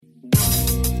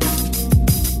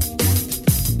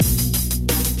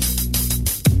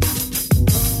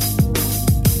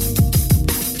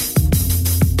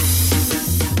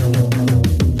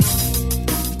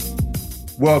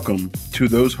Welcome to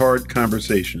Those Hard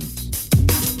Conversations,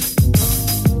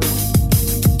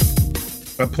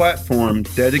 a platform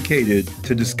dedicated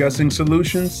to discussing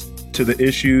solutions to the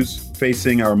issues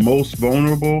facing our most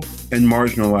vulnerable and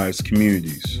marginalized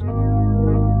communities.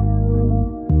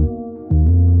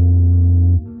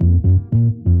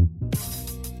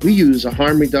 We use a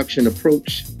harm reduction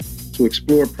approach to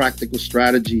explore practical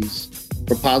strategies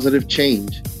for positive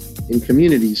change in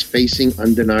communities facing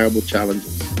undeniable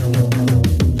challenges.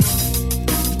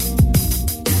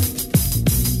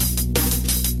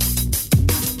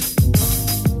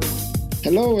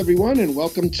 Hello, everyone, and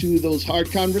welcome to Those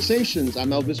Hard Conversations.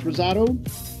 I'm Elvis Rosado.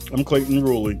 I'm Clayton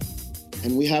Rulli.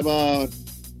 And we have a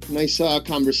nice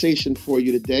conversation for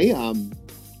you today.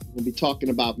 We'll be talking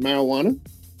about marijuana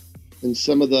and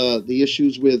some of the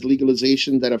issues with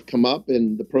legalization that have come up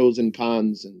and the pros and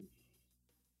cons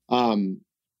and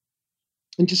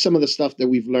just some of the stuff that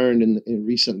we've learned in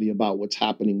recently about what's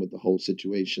happening with the whole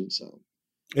situation. So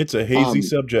it's a hazy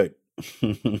subject.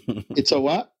 It's a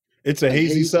what? It's a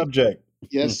hazy subject.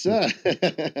 Yes, sir.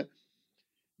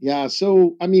 Yeah.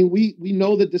 So, I mean, we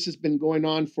know that this has been going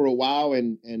on for a while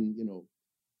and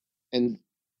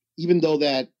even though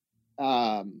that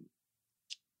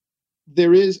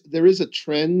there is a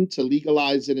trend to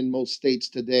legalize it in most states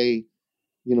today,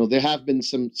 there have been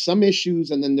some issues,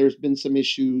 and then there's been some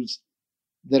issues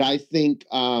that I think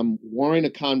warrant a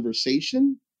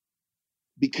conversation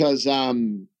because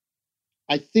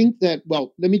I think that,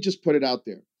 well, let me just put it out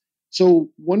there. So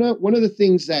one of the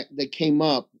things that came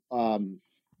up in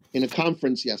a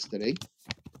conference yesterday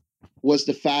was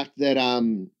the fact that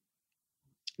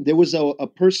there was a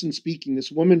person speaking,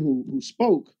 this woman who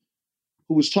spoke,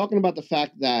 who was talking about the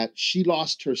fact that she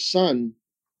lost her son,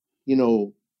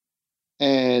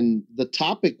 and the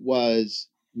topic was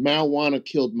marijuana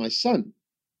killed my son.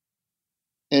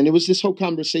 And it was this whole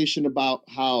conversation about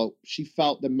how she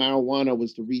felt that marijuana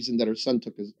was the reason that her son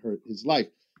took his life.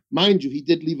 Mind you, he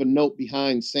did leave a note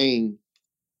behind saying,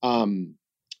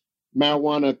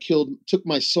 marijuana took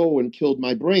my soul and killed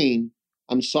my brain.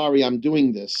 I'm sorry I'm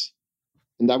doing this.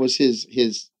 And that was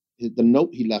the note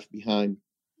he left behind.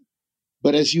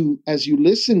 But as you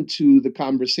listen to the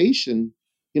conversation,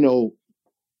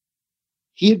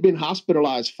 he had been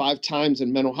hospitalized 5 times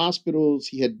in mental hospitals.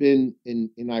 He had been in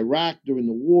Iraq during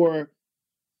the war.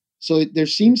 So there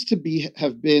seems to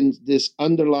have been this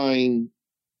underlying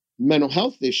mental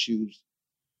health issues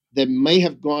that may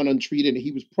have gone untreated.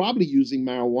 He was probably using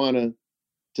marijuana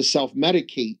to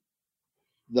self-medicate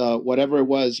whatever it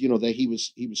was, that he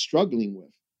was struggling with.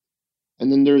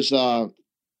 And then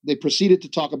they proceeded to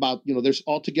talk about, there's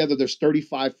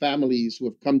 35 families who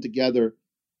have come together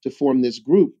to form this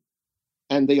group.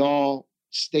 And they all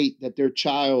state that their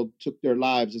child took their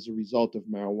lives as a result of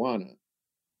marijuana.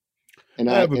 And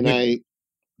I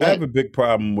have a big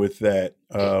problem with that.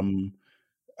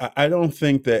 I don't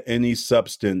think that any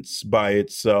substance by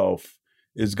itself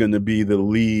is going to be the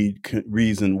lead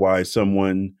reason why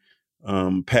someone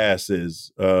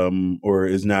passes or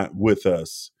is not with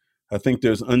us. I think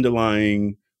there's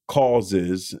underlying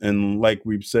causes. And like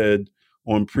we've said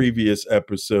on previous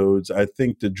episodes, I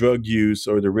think the drug use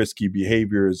or the risky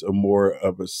behaviors are more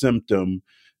of a symptom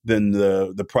than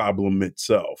the problem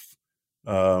itself.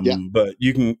 But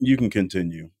you can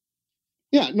continue.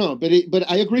 Yeah, no, but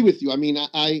I agree with you. I mean,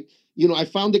 I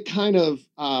found it kind of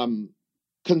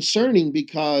concerning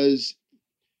because,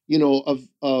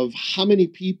 of how many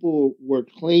people were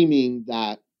claiming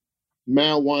that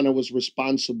marijuana was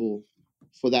responsible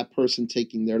for that person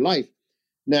taking their life.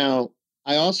 Now,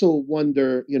 I also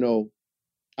wonder,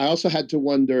 I also had to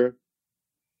wonder,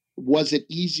 was it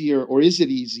easier or is it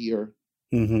easier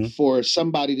for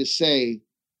somebody to say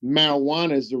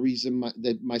marijuana is the reason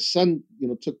that my son,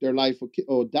 took their life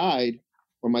or died,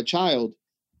 or my child,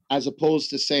 as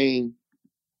opposed to saying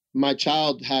my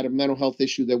child had a mental health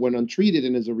issue that went untreated,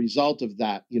 and as a result of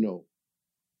that,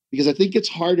 because I think it's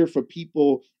harder for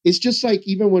people. It's just like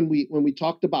even when we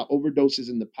talked about overdoses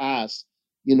in the past,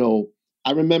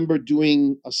 I remember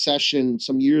doing a session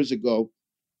some years ago,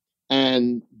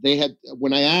 and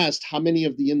when I asked how many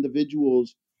of the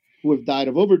individuals who have died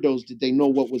of overdose, did they know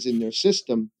what was in their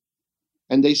system?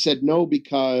 And they said no,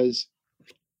 because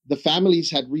the families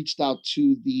had reached out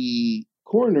to the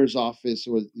coroner's office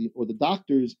or the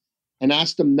doctors and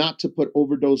asked them not to put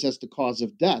overdose as the cause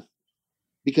of death,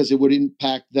 because it would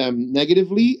impact them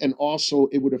negatively, and also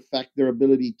it would affect their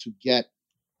ability to get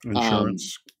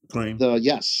insurance claim.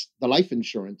 The life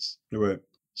insurance. Right.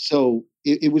 So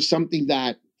it was something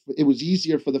that it was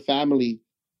easier for the family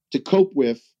to cope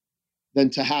with than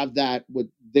to have that what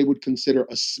they would consider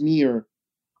a smear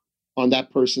on that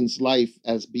person's life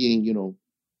as being,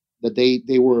 that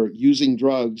they were using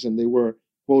drugs and they were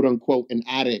quote unquote an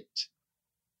addict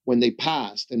when they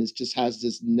passed, and it just has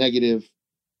this negative,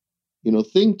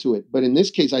 thing to it. But in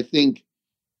this case, I think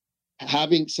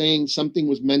having saying something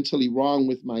was mentally wrong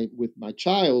with my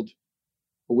child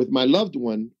or with my loved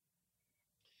one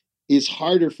is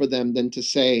harder for them than to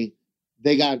say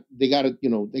they got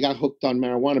hooked on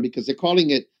marijuana, because they're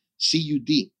calling it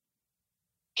CUD,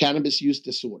 cannabis use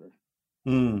disorder.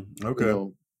 You Okay.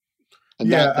 know, and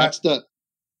Yeah. that's the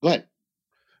go ahead.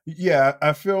 Yeah,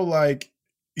 I feel like,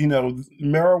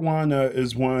 marijuana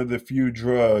is one of the few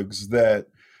drugs that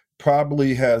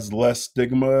probably has less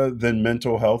stigma than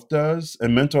mental health does.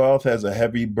 And mental health has a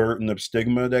heavy burden of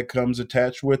stigma that comes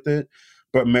attached with it.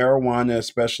 But marijuana,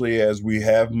 especially as we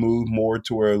have moved more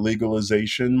to a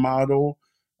legalization model,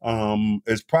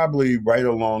 is probably right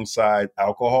alongside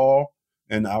alcohol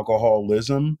and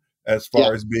alcoholism as Yeah,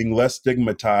 far as being less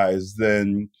stigmatized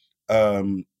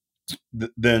um,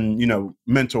 than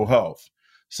mental health.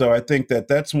 So I think that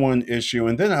that's one issue.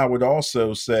 And then I would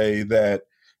also say that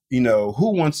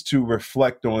who wants to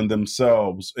reflect on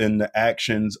themselves in the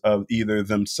actions of either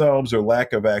themselves or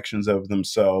lack of actions of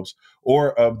themselves,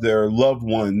 or of their loved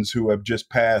ones who have just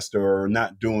passed or are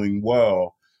not doing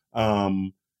well,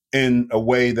 um, in a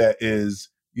way that is,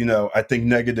 I think,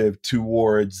 negative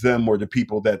towards them or the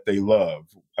people that they love,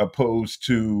 opposed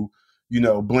to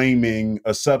blaming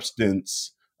a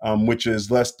substance, which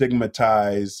is less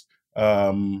stigmatized,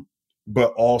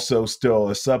 but also still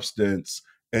a substance,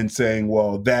 and saying,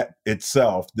 well, that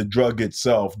itself, the drug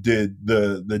itself, did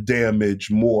the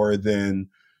damage more than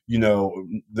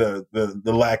the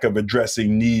lack of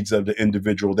addressing needs of the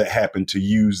individual that happened to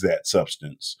use that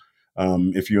substance.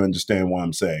 If you understand what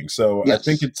I'm saying. So I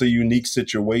think yes. it's a unique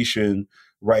situation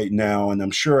right now, and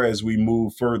I'm sure as we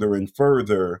move further and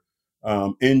further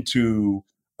into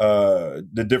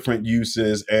the different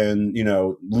uses and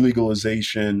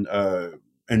legalization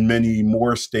in many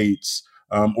more states,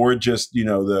 or just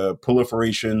the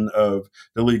proliferation of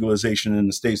the legalization in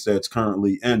the states that it's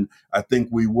currently in, I think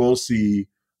we will see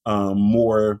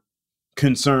more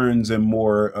concerns and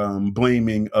more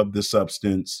blaming of the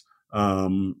substance,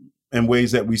 in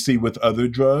ways that we see with other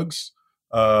drugs.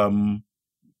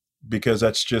 Because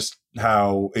that's just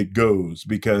how it goes,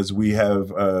 because we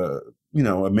have a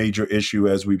major issue,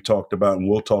 as we've talked about and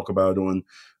we'll talk about on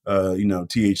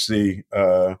THC,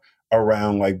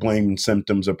 around like blaming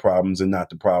symptoms of problems and not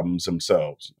the problems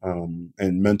themselves,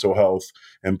 and mental health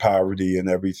and poverty and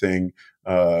everything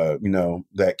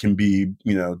that can be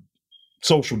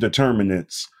social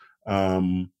determinants,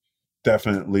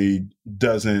 definitely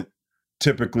doesn't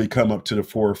typically come up to the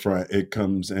forefront. It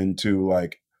comes into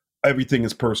like everything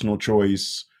is personal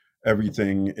choice.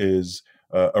 Everything is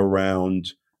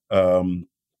around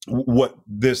what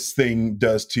this thing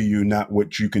does to you, not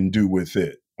what you can do with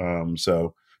it.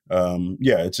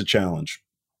 Yeah, it's a challenge.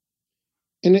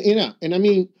 And I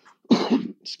mean,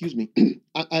 excuse me.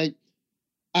 I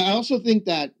I also think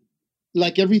that,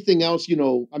 like everything else,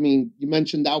 I mean, you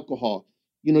mentioned alcohol.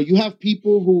 You have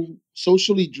people who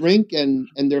socially drink and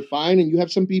they're fine, and you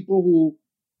have some people who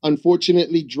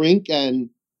unfortunately drink and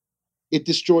it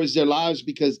destroys their lives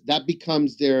because that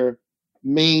becomes their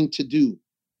main to do.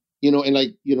 And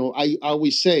like, I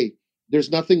always say there's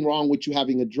nothing wrong with you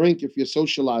having a drink if you're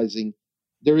socializing.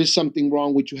 There is something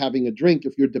wrong with you having a drink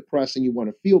if you're depressed and you want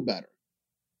to feel better,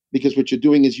 because what you're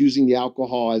doing is using the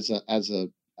alcohol as a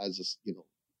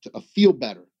to feel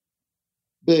better.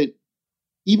 But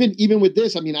even with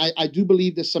this, I mean, I do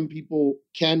believe that some people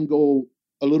can go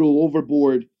a little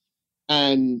overboard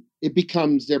and it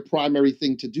becomes their primary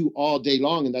thing to do all day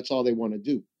long, and that's all they want to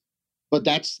do. But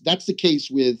that's the case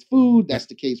with food, that's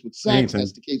the case with sex, that's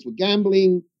Anything. the case with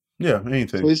gambling. Yeah, So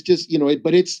anything. it's just,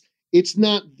 but it's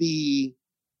not the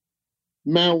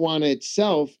marijuana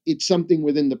itself, it's something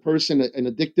within the person, an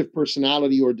addictive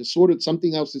personality or disorder,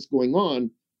 something else that's going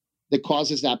on that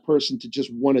causes that person to just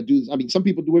want to do this. I mean, some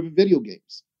people do it with video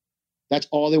games. That's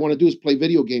all they want to do is play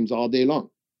video games all day long.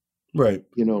 Right.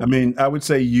 You I know? mean, I would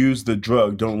say use the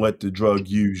drug, don't let the drug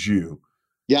use you.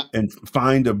 Yeah, And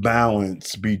find a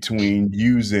balance between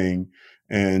using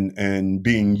and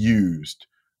being used.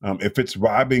 If it's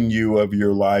robbing you of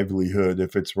your livelihood,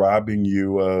 if it's robbing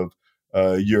you of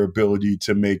your ability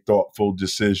to make thoughtful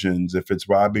decisions, if it's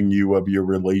robbing you of your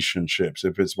relationships,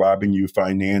 if it's robbing you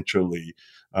financially,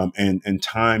 and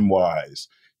time wise,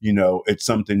 it's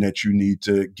something that you need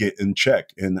to get in check.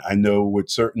 And I know with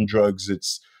certain drugs,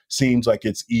 it's seems like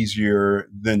it's easier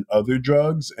than other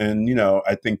drugs. And,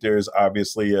 I think there's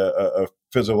obviously a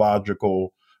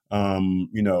physiological,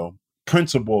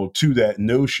 principle to that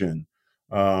notion.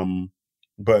 Um,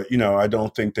 but I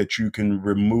don't think that you can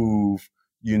remove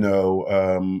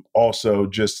also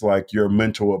just like your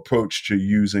mental approach to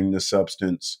using the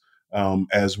substance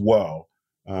as well.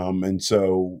 And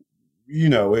so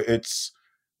it's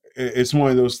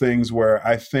one of those things where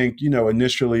I think,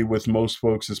 initially with most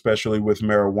folks, especially with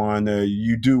marijuana,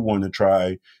 you do want to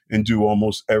try and do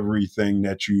almost everything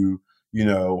that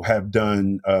have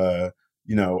done,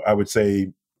 I would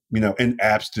say, in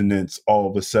abstinence all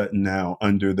of a sudden now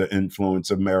under the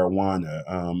influence of marijuana.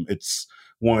 It's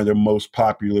one of the most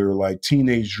popular like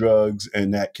teenage drugs,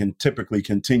 and that can typically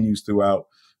continues throughout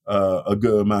a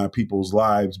good amount of people's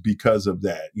lives because of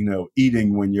that.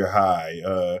 Eating when you're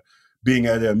high, being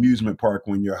at an amusement park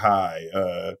when you're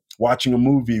high, watching a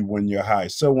movie when you're high,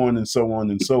 so on and so on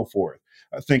and so forth.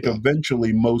 I think Yeah.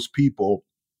 eventually most people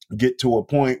get to a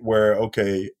point where,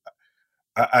 okay,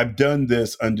 I've done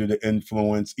this under the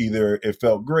influence. Either it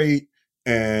felt great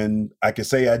and I can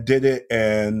say I did it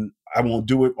and I won't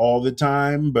do it all the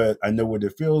time, but I know what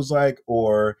it feels like,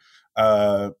 or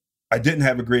I didn't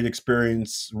have a great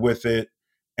experience with it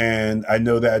and I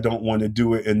know that I don't want to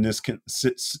do it in this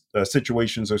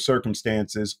situations or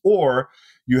circumstances. Or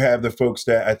you have the folks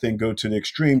that I think go to the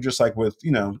extreme, just like with,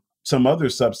 some other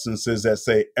substances that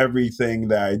say everything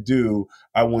that I do,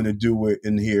 I want to do it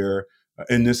in here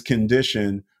in this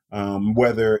condition,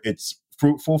 whether it's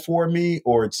fruitful for me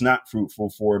or it's not fruitful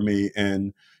for me,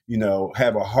 and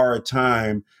have a hard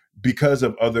time because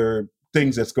of other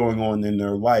things that's going on in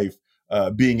their life,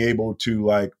 being able to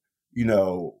like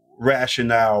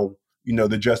rationale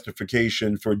the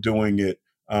justification for doing it,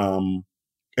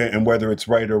 and whether it's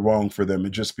right or wrong for them.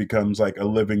 It just becomes like a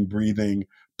living, breathing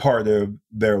part of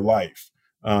their life.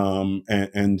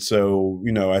 And so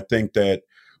I think that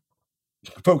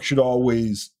folks should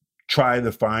always try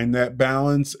to find that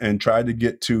balance and try to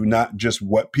get to not just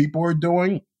what people are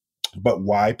doing, but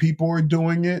why people are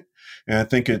doing it. And I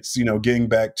think it's, getting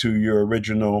back to your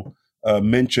original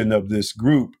mention of this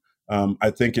group. I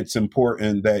think it's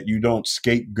important that you don't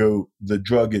scapegoat the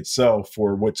drug itself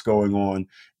for what's going on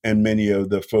in many of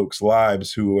the folks'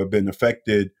 lives who have been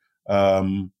affected,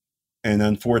 and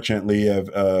unfortunately have,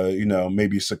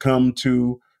 maybe succumbed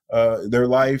to their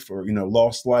life, or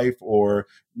lost life, or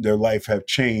their life have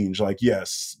changed. Like,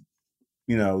 yes,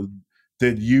 you know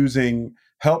did using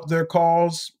help their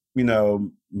cause?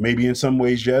 Maybe in some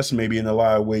ways yes, maybe in a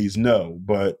lot of ways no,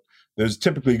 but there's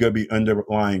typically going to be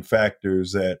underlying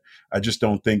factors that I just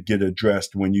don't think get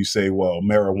addressed when you say, well,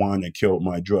 marijuana killed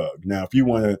my drug. Now if you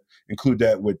want to include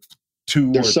that with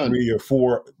two Their or son. three or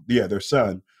four, yeah, their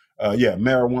son, yeah,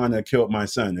 marijuana killed my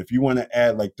son. If you want to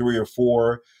add like three or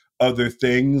four other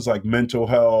things like mental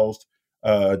health,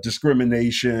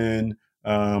 discrimination,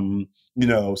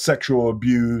 sexual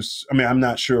abuse. I mean, I'm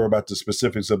not sure about the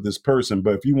specifics of this person,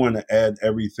 but if you want to add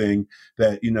everything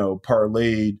that,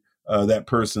 parlayed that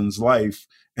person's life,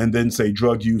 and then say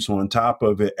drug use on top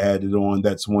of it added on,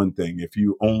 that's one thing. If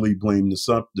you only blame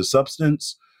the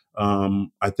substance,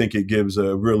 I think it gives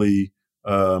a really,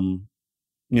 bad,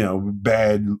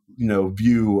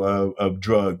 view of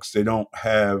drugs.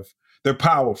 They're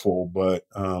powerful, but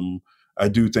I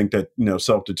do think that,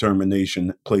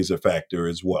 self-determination plays a factor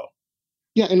as well.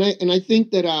 Yeah, and I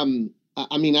think that I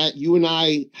mean, you and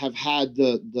I have had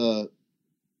the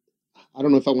I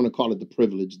don't know if I want to call it the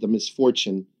privilege, the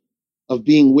misfortune of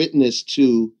being witness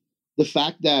to the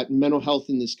fact that mental health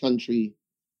in this country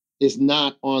is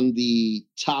not on the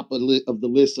top of the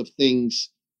list of things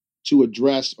to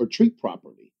address or treat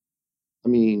properly. I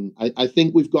mean, I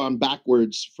think we've gone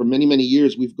backwards for many, many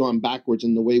years. We've gone backwards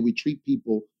in the way we treat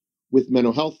people with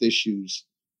mental health issues.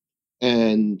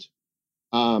 And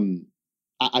um,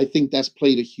 I think that's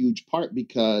played a huge part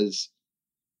because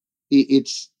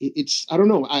it's I don't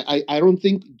know. I don't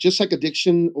think, just like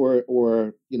addiction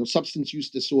or substance use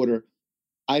disorder,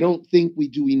 I don't think we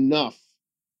do enough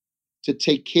to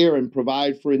take care and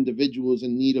provide for individuals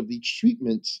in need of these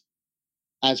treatments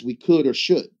as we could or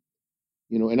should.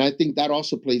 And I think that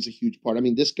also plays a huge part. I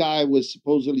mean, this guy was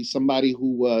supposedly somebody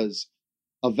who was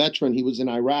a veteran. He was in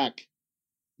Iraq,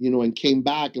 and came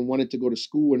back and wanted to go to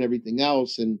school and everything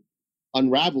else, and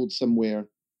unraveled somewhere.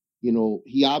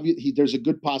 He there's a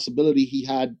good possibility he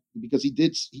had, because he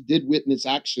did witness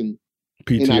action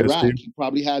in PTSD, Iraq. He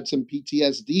probably had some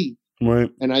PTSD. right?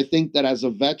 And I think that as a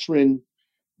veteran,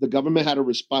 the government had a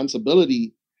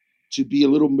responsibility to be a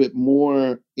little bit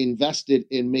more invested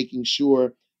in making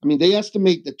sure. I mean, they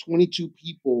estimate that 22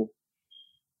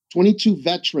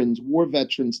 veterans, war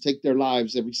veterans, take their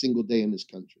lives every single day in this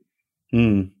country.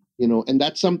 Mm. And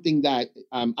that's something that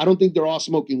I don't think they're all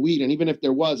smoking weed. And even if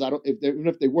there was, I don't. Even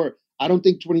if they were, I don't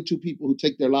think 22 people who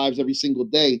take their lives every single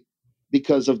day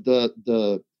because of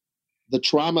the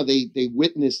trauma they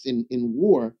witnessed in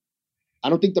war. I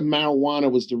don't think the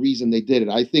marijuana was the reason they did it.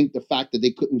 I think the fact that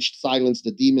they couldn't silence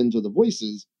the demons or the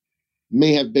voices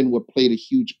may have been what played a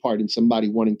huge part in somebody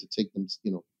wanting to take them,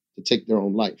 to take their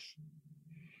own life.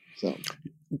 So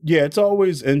yeah, it's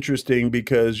always interesting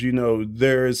because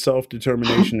there is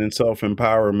self-determination and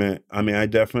self-empowerment. I mean, I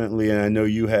definitely, and I know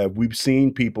you have, we've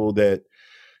seen people that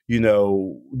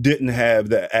didn't have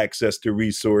the access to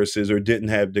resources or didn't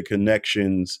have the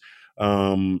connections,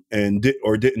 or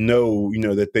didn't know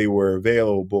that they were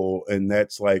available, and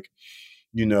that's like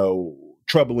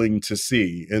troubling to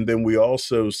see. And then we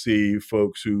also see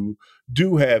folks who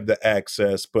do have the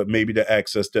access, but maybe the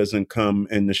access doesn't come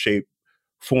in the shape,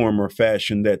 form, or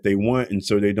fashion that they want, and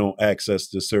so they don't access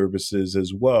the services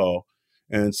as well.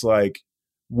 And it's like,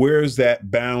 where's that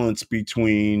balance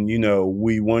between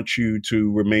we want you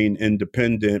to remain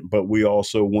independent, but we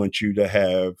also want you to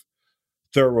have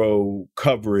thorough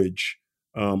coverage,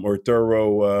 or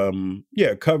thorough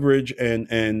coverage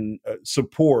and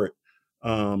support.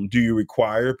 Do you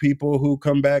require people who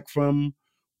come back from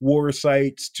war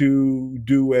sites to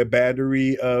do a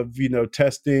battery of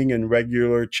testing and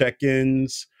regular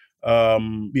check-ins,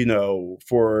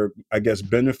 for, I guess,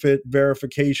 benefit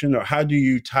verification? Or how do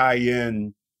you tie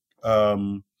in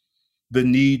um, the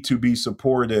need to be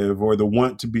supportive or the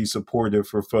want to be supportive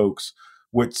for folks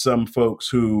with some folks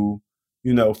who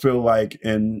feel like,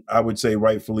 and I would say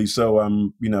rightfully so,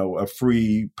 I'm a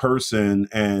free person,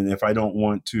 and if I don't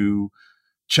want to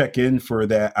check in for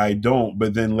that, I don't.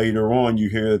 But then later on you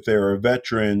hear that they're a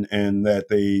veteran and that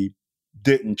they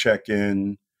didn't check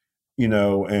in,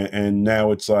 and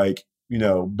now it's like,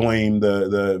 blame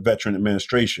the veteran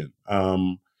administration,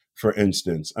 for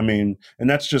instance. I mean, and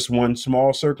that's just one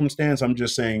small circumstance. I'm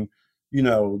just saying,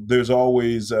 there's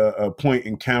always a point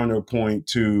and counterpoint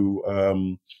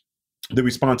to the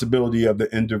responsibility of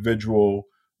the individual,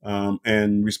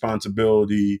 and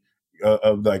responsibility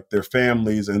of like their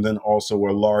families, and then also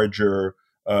a larger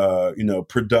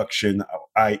production,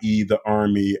 i.e. the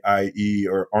army, i.e.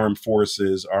 or armed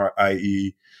forces, or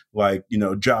i.e. like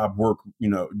job work,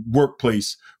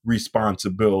 workplace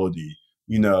responsibility.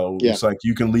 yeah, It's like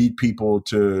you can lead people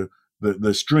to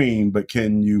the stream, but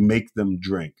can you make them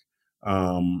drink?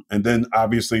 And then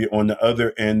obviously on the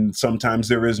other end, sometimes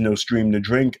there is no stream to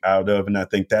drink out of. And I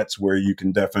think that's where you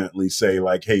can definitely say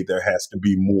like, hey, there has to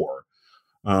be more.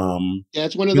 yeah,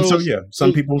 it's one of And so, those. yeah,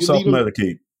 some people You lead them.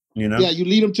 self-medicate, Yeah, you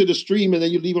lead them to the stream, and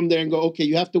then you leave them there and go, okay,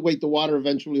 you have to wait. The water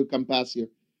eventually will come past you.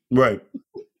 Right.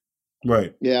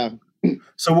 Right. Yeah.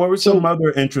 So what were some So,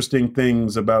 other interesting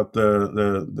things about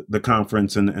the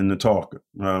conference and the talk?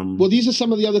 well, these are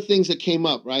some of the other things that came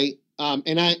up, right?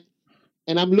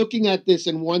 And I'm looking at this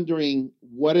and wondering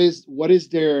what is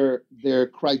their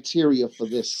criteria for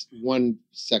this one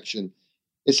section.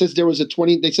 It says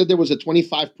they said there was a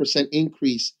 25%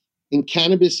 increase in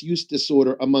cannabis use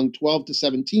disorder among 12 to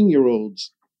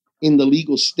 17-year-olds in the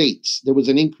legal states. There was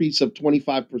an increase of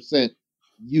 25%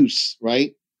 use,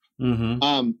 right?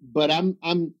 But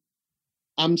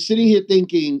I'm sitting here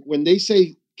thinking, when they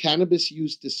say cannabis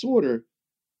use disorder,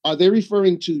 are they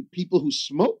referring to people who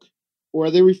smoke, or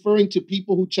are they referring to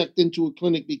people who checked into a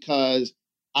clinic because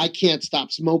I can't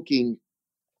stop smoking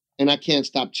and I can't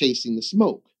stop chasing the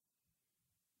smoke?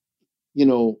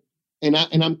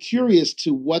 And I'm curious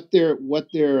to what their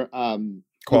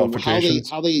Qualifications.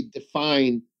 how they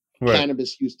define Right.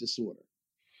 cannabis use disorder.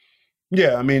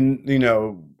 Yeah, I mean,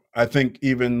 I think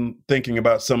even thinking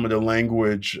about some of the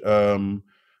language, from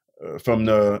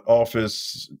the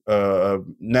Office of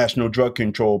National Drug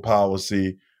Control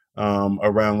Policy,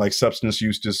 around like substance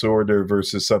use disorder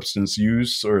versus substance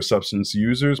use or substance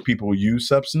users, people who use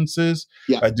substances.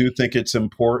 Yeah. I do think it's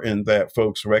important that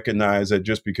folks recognize that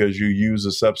just because you use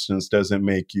a substance doesn't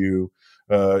make you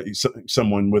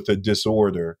someone with a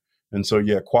disorder. And so,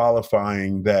 yeah,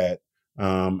 qualifying that.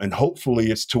 And hopefully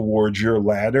it's towards your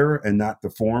latter and not the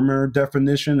former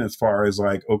definition, as far as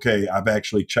like, okay, I've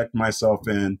actually checked myself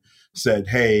in, said,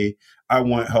 hey, I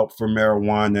want help for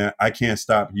marijuana. I can't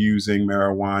stop using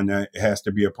marijuana. It has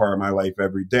to be a part of my life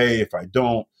every day. If I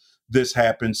don't, this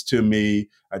happens to me.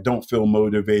 I don't feel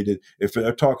motivated. If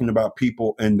they're talking about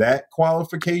people in that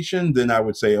qualification, then I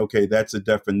would say, okay, that's a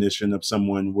definition of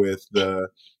someone with the,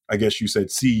 I guess you said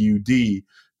CUD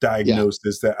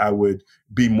diagnosis, that I would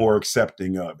be more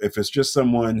accepting of. If it's just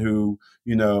someone who,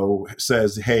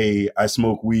 says, hey, I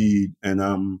smoke weed and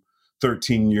I'm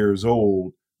 13 years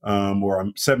old, or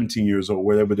I'm 17 years old,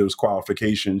 whatever those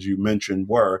qualifications you mentioned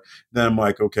were, then I'm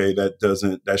like, okay,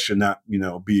 that should not,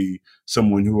 be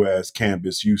someone who has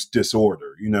cannabis use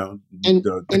disorder. And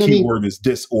the I key mean, word is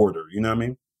disorder. You know what I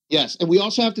mean? Yes, and we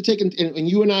also have to take and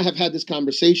you and I have had this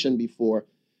conversation before,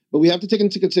 but we have to take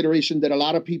into consideration that a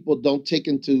lot of people don't take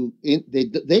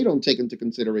they don't take into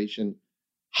consideration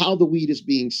how the weed is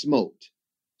being smoked.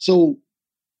 So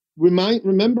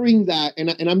remembering that, and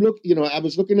I'm I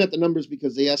was looking at the numbers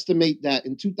because they estimate that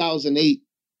in 2008,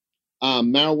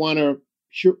 marijuana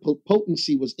pure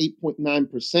potency was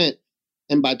 8.9%,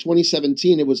 and by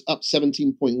 2017 it was up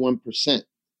 17.1%.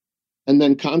 And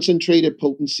then concentrated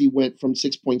potency went from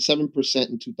 6.7%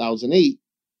 in 2008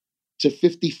 to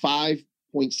 55.7%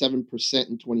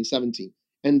 in 2017.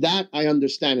 And that I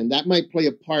understand, and that might play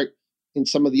a part in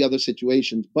some of the other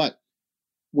situations. But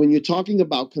when you're talking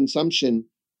about consumption,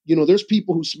 there's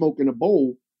people who smoke in a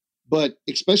bowl, but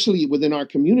especially within our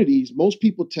communities, most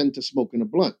people tend to smoke in a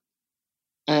blunt.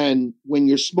 And when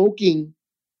you're smoking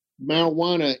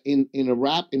marijuana in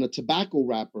a tobacco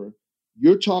wrapper,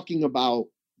 you're talking about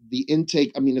the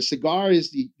intake. I mean, a cigar is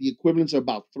the equivalent of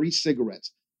about 3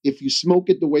 cigarettes if you smoke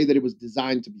it the way that it was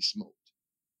designed to be smoked.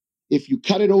 If you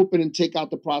cut it open and take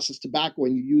out the processed tobacco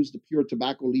and you use the pure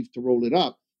tobacco leaf to roll it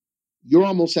up, you're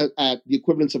almost at the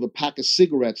equivalence of a pack of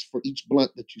cigarettes for each blunt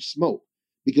that you smoke,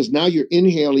 because now you're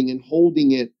inhaling and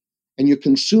holding it and you're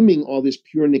consuming all this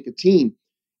pure nicotine.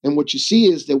 And what you see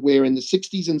is that where in the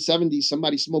 60s and 70s,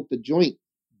 somebody smoked a joint,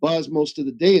 buzzed most of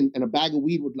the day, and a bag of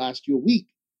weed would last you a week.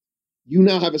 You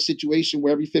now have a situation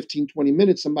where every 15, 20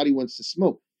 minutes, somebody wants to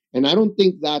smoke. And I don't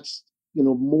think that's,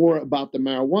 more about the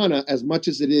marijuana as much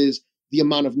as it is the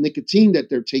amount of nicotine that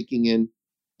they're taking in.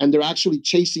 And they're actually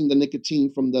chasing the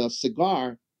nicotine from the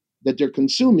cigar that they're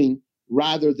consuming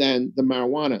rather than the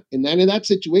marijuana. And then in that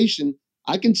situation,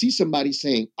 I can see somebody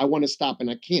saying, I want to stop and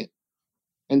I can't.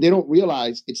 And they don't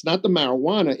realize it's not the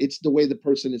marijuana, it's the way the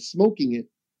person is smoking it.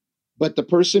 But the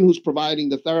person who's providing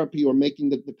the therapy or making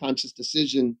the conscious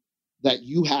decision that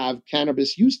you have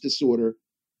cannabis use disorder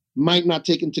might not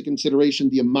take into consideration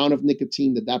the amount of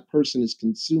nicotine that that person is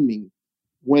consuming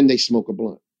when they smoke a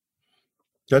blunt.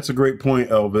 That's a great point,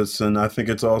 Elvis. And I think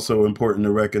it's also important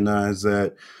to recognize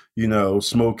that,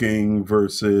 smoking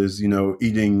versus,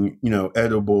 eating,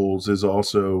 edibles is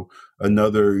also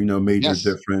another, major Yes.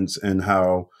 difference in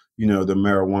how, the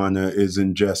marijuana is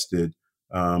ingested.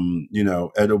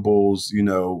 Edibles,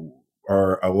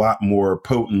 are a lot more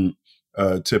potent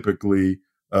typically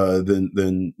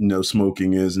than,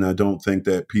 smoking is. And I don't think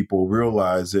that people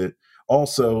realize it.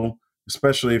 Also,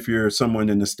 especially if you're someone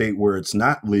in a state where it's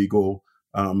not legal,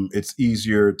 it's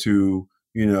easier to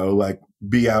like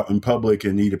be out in public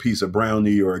and eat a piece of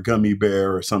brownie or a gummy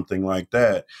bear or something like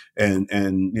that, and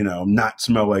not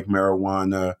smell like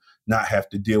marijuana, not have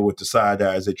to deal with the side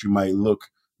eyes that you might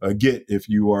get if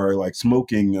you are like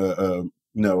smoking a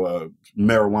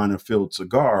marijuana filled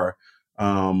cigar.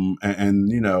 And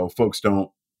folks don't,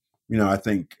 I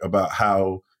think about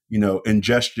how,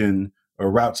 ingestion or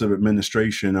routes of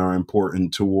administration are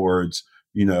important towards,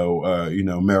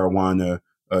 marijuana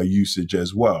usage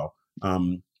as well.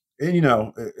 And,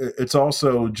 it's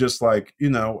also just like,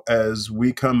 as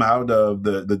we come out of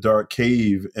the dark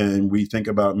cave and we think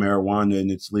about marijuana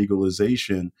and its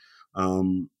legalization,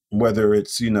 whether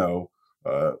it's,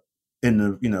 uh, in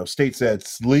the, states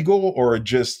that's legal or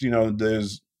just,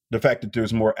 there's the fact that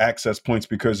there's more access points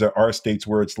because there are states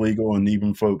where it's legal, and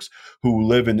even folks who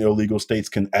live in illegal states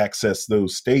can access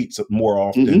those states more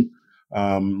often,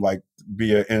 like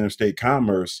via interstate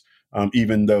commerce,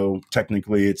 even though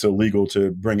technically it's illegal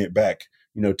to bring it back,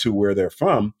 to where they're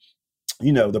from.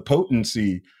 The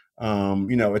potency,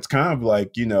 it's kind of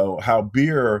like, how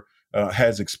beer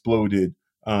has exploded,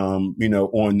 on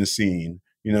the scene.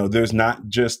 There's not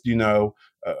just,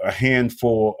 a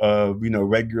handful of,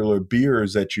 regular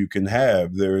beers that you can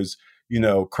have. There's,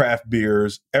 craft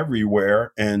beers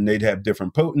everywhere, and they'd have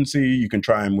different potency. You can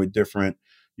try them with different,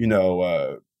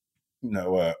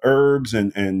 herbs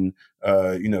and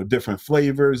different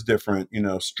flavors, different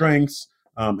strengths.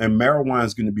 And marijuana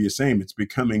is going to be the same. It's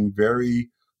becoming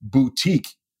very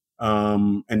boutique.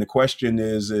 And the question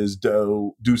is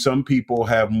do some people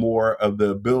have more of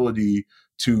the ability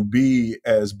to be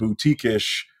as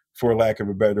boutique-ish, for lack of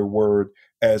a better word,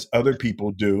 as other people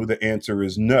do? The answer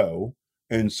is no.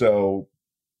 And so,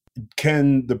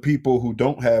 can the people who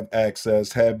don't have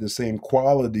access have the same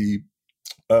quality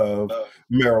of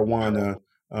marijuana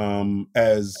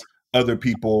as other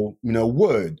people,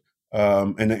 would?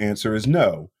 And the answer is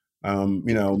no.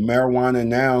 Marijuana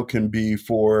now can be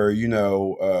for,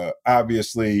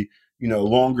 obviously,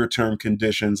 longer term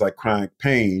conditions like chronic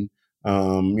pain.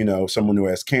 Someone who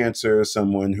has cancer,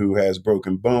 someone who has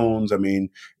broken bones. I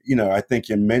mean, I think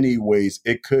in many ways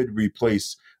it could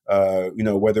replace,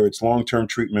 whether it's long term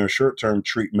treatment or short term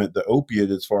treatment, the opiate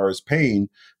as far as pain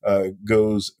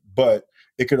goes but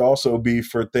it could also be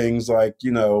for things like,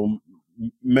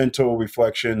 mental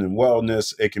reflection and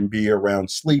wellness. It can be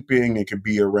around sleeping. It can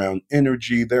be around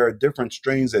energy. There are different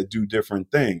strains that do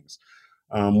different things,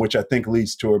 which I think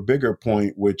leads to a bigger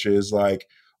point, which is like,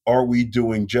 are we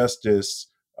doing justice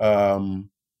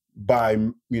by,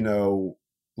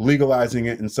 legalizing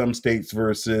it in some states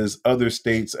versus other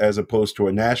states as opposed to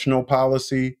a national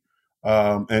policy?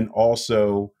 And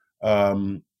also,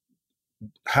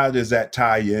 how does that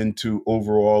tie into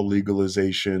overall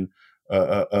legalization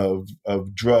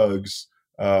of drugs,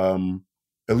 at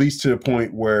least to the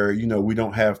point where we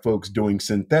don't have folks doing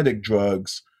synthetic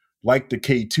drugs like the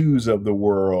K2s of the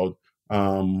world,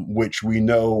 which we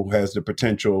know has the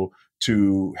potential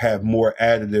to have more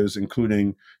additives,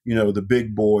 including the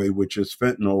big boy, which is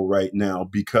fentanyl right now,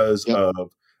 because Yep.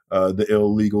 of the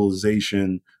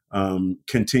illegalization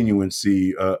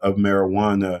continuancy of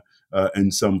marijuana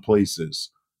in some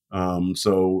places.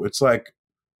 So it's like,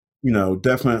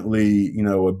 definitely,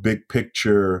 a big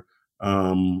picture,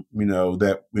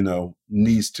 that,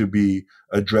 needs to be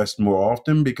addressed more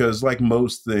often, because like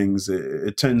most things,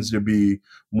 it tends to be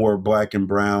more Black and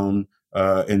brown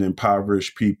and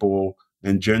impoverished people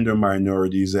and gender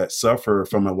minorities that suffer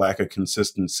from a lack of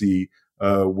consistency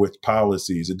with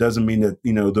policies. It doesn't mean that,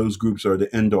 those groups are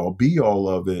the end all be all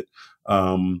of it.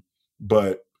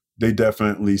 But they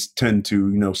definitely tend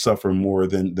to, suffer more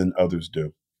than others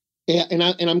do. Yeah,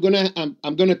 I'm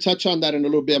gonna touch on that in a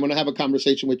little bit. I'm gonna have a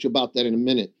conversation with you about that in a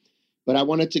minute. But I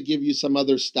wanted to give you some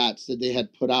other stats that they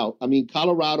had put out. I mean,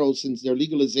 Colorado, since their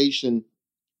legalization,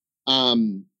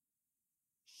 um,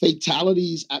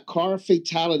 car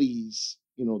fatalities,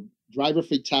 driver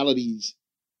fatalities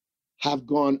have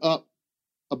gone up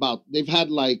about. They've had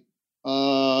like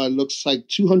looks like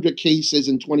 200 cases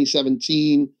in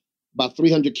 2017, about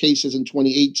 300 cases in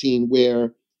 2018,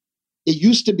 where it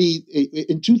used to be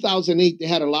in 2008 they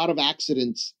had a lot of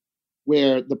accidents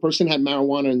where the person had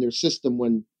marijuana in their system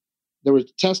when they were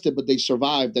tested, but they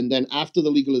survived. And then after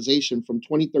the legalization from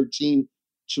 2013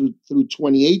 through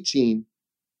 2018,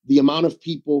 the amount of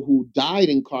people who died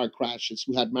in car crashes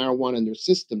who had marijuana in their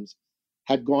systems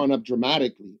had gone up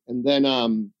dramatically. And then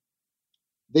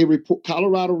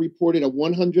Colorado reported a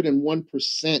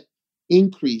 101%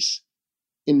 increase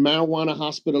in marijuana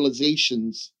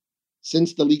hospitalizations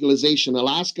since the legalization.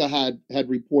 Alaska had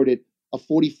reported a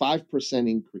 45%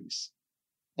 increase.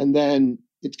 And then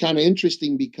it's kind of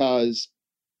interesting because,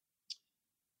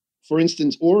 for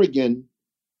instance, Oregon,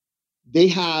 they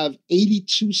have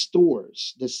 82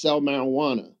 stores that sell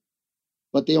marijuana,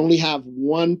 but they only have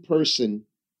one person,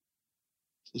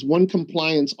 one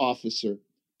compliance officer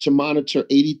to monitor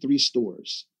 83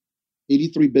 stores,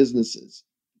 83 businesses.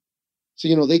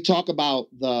 So, they talk about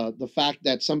the fact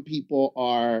that some people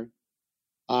are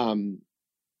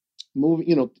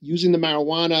moving, using the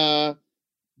marijuana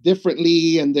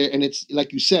differently, and it's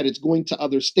like you said, it's going to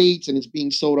other states and it's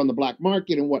being sold on the black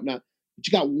market and whatnot. But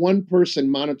you got one person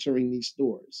monitoring these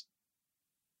stores,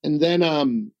 and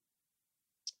then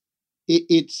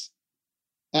it's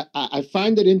I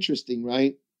find it interesting,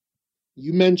 right?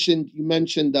 You mentioned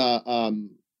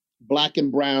black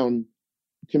and brown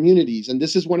communities, and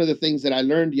this is one of the things that I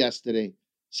learned yesterday.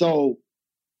 So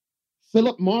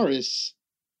Philip Morris,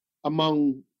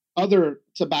 among other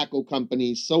tobacco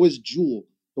companies, so is Juul,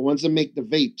 the ones that make the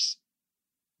vapes.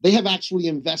 They have actually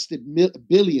invested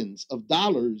billions of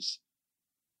dollars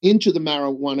into the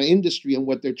marijuana industry. And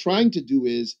what they're trying to do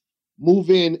is move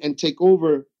in and take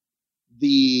over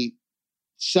the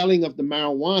selling of the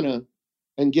marijuana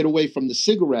and get away from the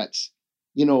cigarettes,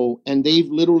 and they've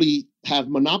literally have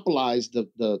monopolized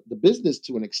the business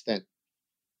to an extent.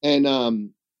 And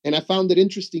I found it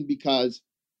interesting because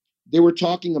they were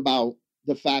talking about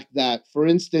the fact that, for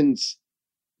instance,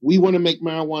 we want to make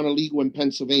marijuana legal in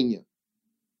Pennsylvania.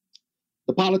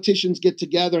 The politicians get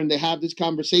together and they have these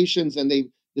conversations and they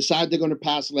decide they're going to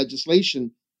pass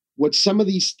legislation. What some of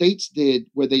these states did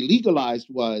where they legalized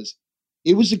was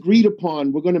it was agreed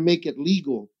upon, we're going to make it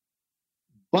legal,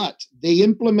 but they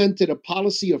implemented a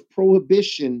policy of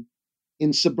prohibition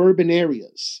in suburban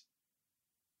areas.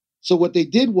 So what they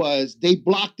did was they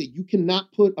blocked it. You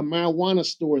cannot put a marijuana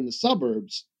store in the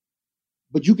suburbs,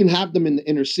 but you can have them in the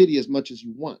inner city as much as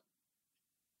you want.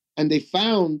 And they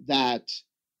found that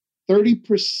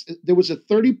 30%, there was a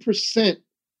 30%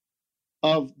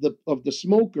 of the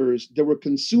smokers that were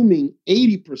consuming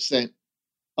 80%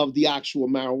 of the actual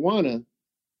marijuana,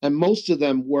 and most of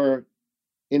them were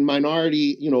in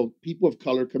minority, people of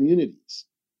color communities.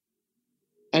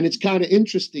 And it's kind of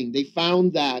interesting. They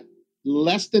found that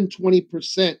less than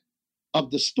 20%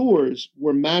 of the stores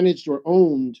were managed or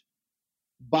owned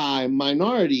by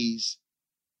minorities,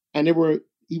 and it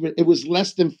was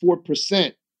less than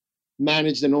 4%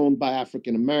 managed and owned by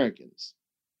African Americans.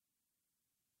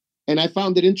 And I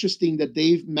found it interesting that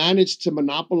they've managed to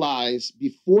monopolize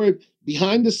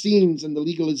behind the scenes and the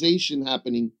legalization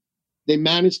happening, they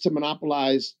managed to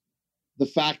monopolize the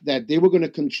fact that they were going to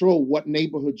control what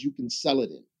neighborhoods you can sell it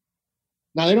in.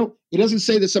 Now it doesn't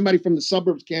say that somebody from the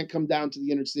suburbs can't come down to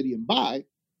the inner city and buy,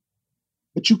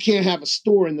 but you can't have a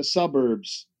store in the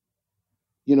suburbs,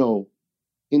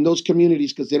 in those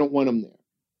communities because they don't want them there.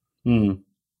 Mm.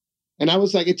 And I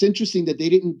was like, it's interesting that they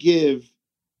didn't give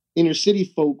inner city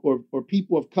folk or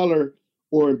people of color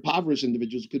or impoverished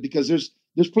individuals, because there's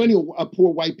plenty of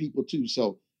poor white people too.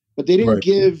 So, but they didn't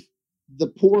give the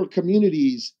poor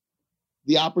communities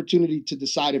the opportunity to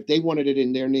decide if they wanted it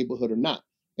in their neighborhood or not.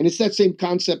 And it's that same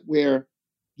concept where,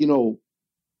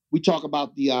 we talk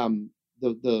about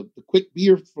the quick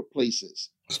beer places.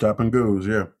 Stop and goes,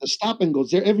 yeah. The stop and goes,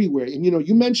 they're everywhere. And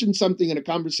you mentioned something in a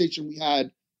conversation we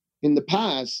had in the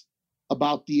past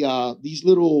about these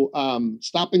little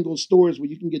stop and go stores where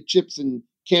you can get chips and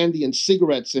candy and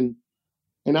cigarettes. And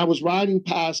I was riding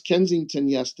past Kensington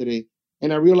yesterday,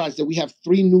 and I realized that we have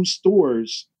 3 new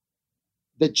stores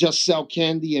that just sell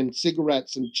candy and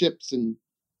cigarettes and chips and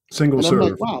single serve. I'm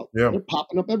like, wow, they're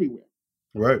popping up everywhere.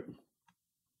 Right.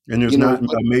 And there's not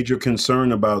a major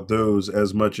concern about those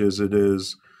as much as it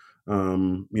is,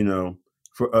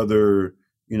 for other,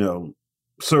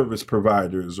 service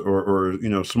providers or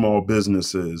small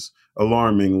businesses,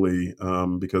 alarmingly,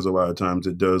 because a lot of times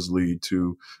it does lead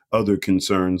to other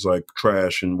concerns like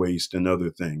trash and waste and other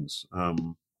things.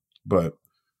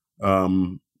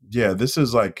 Yeah, this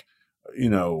is like,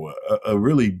 a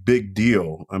really big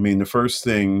deal. I mean, the first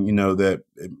thing, that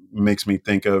it makes me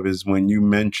think of is when you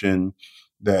mention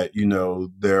that,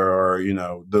 there are,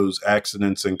 those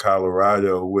accidents in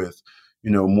Colorado with,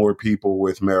 more people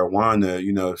with marijuana.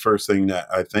 The first thing that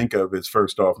I think of is,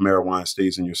 first off, marijuana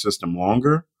stays in your system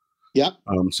longer. Yep.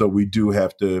 So we do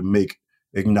have to make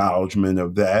acknowledgement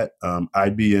of that.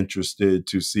 I'd be interested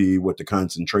to see what the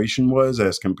concentration was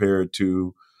as compared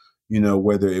to,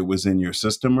 whether it was in your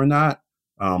system or not.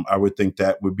 I would think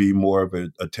that would be more of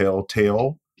a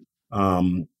telltale.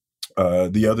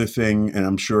 The other thing, and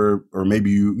I'm sure, or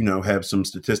maybe you have some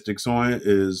statistics on it,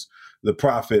 is the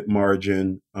profit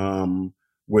margin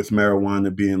with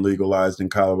marijuana being legalized in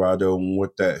Colorado and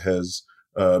what that has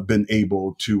been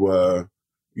able to,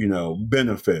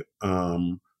 benefit.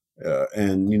 And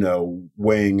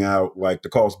weighing out like the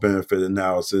cost benefit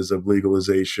analysis of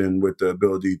legalization with the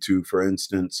ability to, for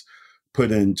instance,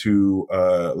 put into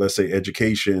let's say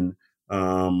education,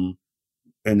 and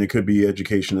it could be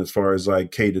education as far as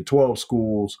like K to 12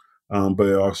 schools, but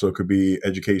it also could be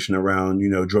education around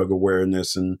drug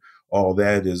awareness and all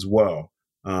that as well.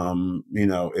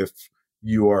 If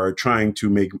you are trying to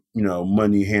make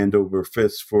money hand over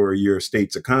fist for your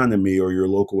state's economy or your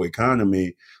local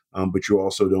economy, but you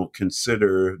also don't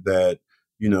consider that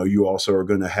you also are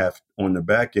going to have on the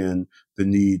back end the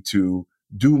need to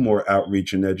do more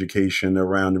outreach and education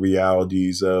around the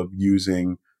realities of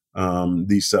using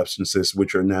these substances,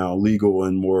 which are now legal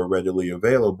and more readily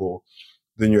available,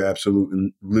 then you're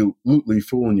absolutely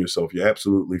fooling yourself. You're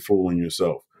absolutely fooling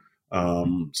yourself.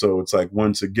 So it's like,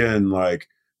 once again, like,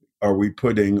 are we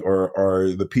putting, or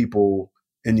are the people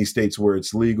in these states where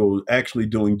it's legal actually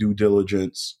doing due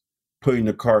diligence, putting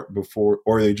the cart before,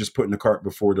 or are they just putting the cart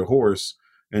before the horse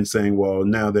and saying, well,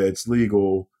 now that it's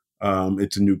legal,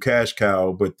 it's a new cash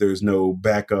cow, but there's no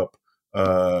backup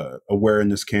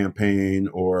awareness campaign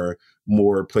or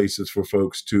more places for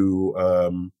folks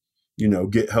to,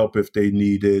 get help if they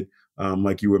need it.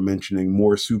 Like you were mentioning,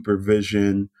 more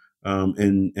supervision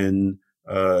and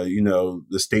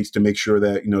the states to make sure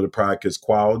that, the product is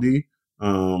quality,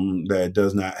 that it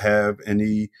does not have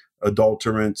any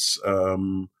adulterants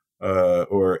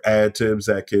or additives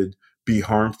that could be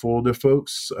harmful to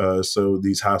folks. So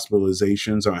these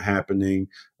hospitalizations aren't happening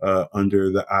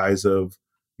under the eyes of,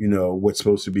 what's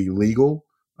supposed to be legal.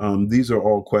 These are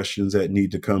all questions that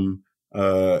need to come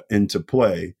into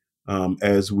play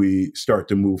as we start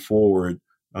to move forward,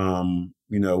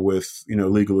 with,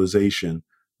 legalization.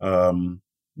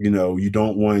 You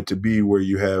don't want it to be where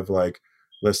you have, like,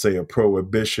 let's say a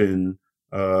prohibition,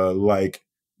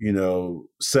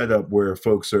 setup where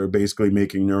folks are basically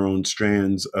making their own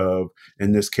strands of,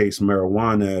 in this case,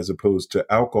 marijuana as opposed to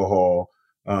alcohol.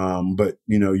 But,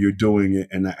 you're doing it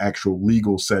in an actual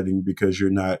legal setting because you're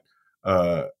not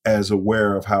as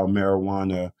aware of how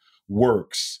marijuana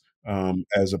works,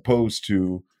 as opposed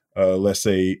to, let's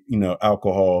say,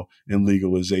 alcohol and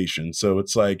legalization. So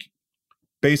it's like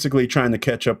basically trying to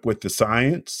catch up with the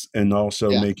science and also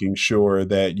making sure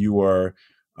that you are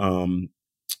um,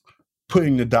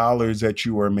 putting the dollars that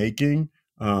you are making,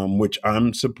 which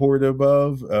I'm supportive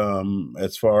of,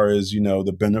 as far as,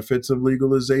 the benefits of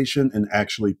legalization, and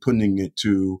actually putting it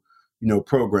to,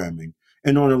 programming.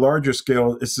 And on a larger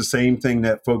scale, it's the same thing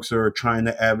that folks are trying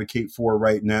to advocate for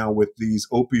right now with these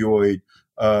opioid,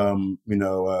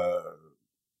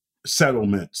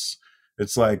 settlements.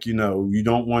 It's like, you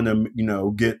don't want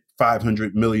to, get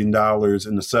 $500 million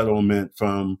in a settlement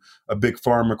from a big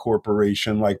pharma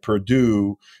corporation like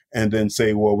Purdue and then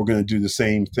say, well, we're going to do the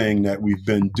same thing that we've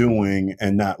been doing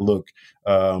and not look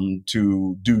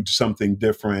to do something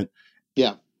different.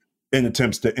 Yeah. In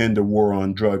attempts to end the war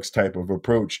on drugs type of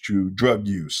approach to drug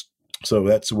use. So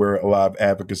that's where a lot of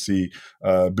advocacy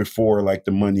before like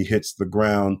the money hits the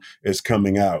ground is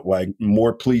coming out. Like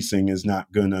more policing is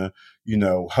not gonna,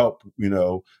 help,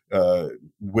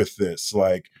 with this.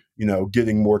 Like,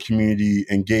 getting more community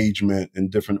engagement in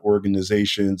different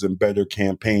organizations and better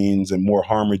campaigns and more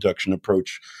harm reduction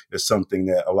approach is something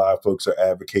that a lot of folks are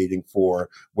advocating for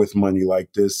with money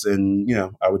like this. And,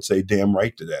 I would say damn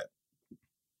right to that.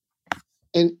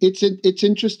 And it's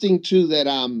interesting too that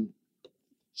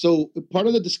so part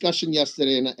of the discussion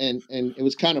yesterday, and it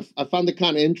was I found it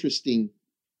kind of interesting.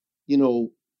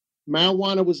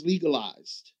 Marijuana was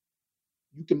legalized.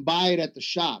 You can buy it at the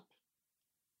shop,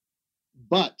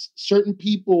 but certain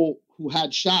people who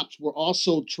had shops were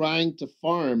also trying to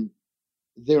farm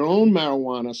their own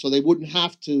marijuana, so they wouldn't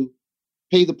have to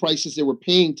pay the prices they were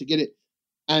paying to get it.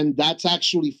 And that's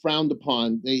actually frowned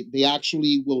upon. They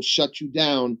actually will shut you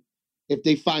down if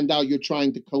they find out you're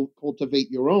trying to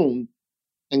cultivate your own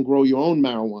and grow your own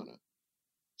marijuana.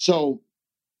 So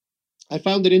I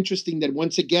found it interesting that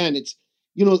once again, it's,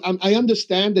 I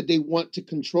understand that they want to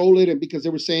control it, and because they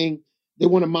were saying they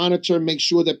want to monitor and make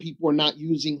sure that people are not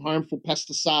using harmful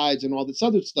pesticides and all this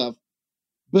other stuff.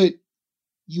 But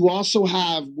you also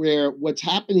have where what's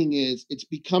happening is it's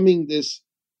becoming this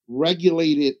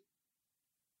regulated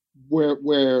where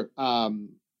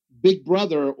Big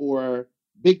Brother or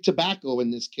Big Tobacco in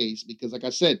this case, because like I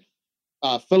said,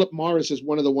 Philip Morris is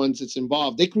one of the ones that's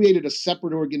involved. They created a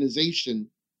separate organization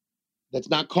that's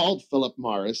not called Philip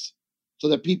Morris, so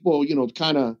that people,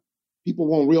 people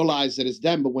won't realize that it's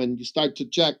them. But when you start to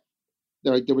check,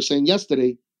 like they were saying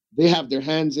yesterday, they have their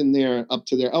hands in there up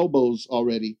to their elbows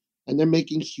already, and they're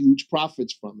making huge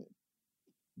profits from it.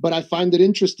 But I find it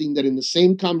interesting that in the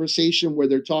same conversation where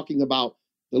they're talking about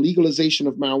the legalization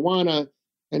of marijuana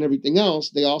and everything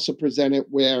else, they also present it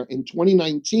where in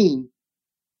 2019,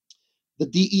 the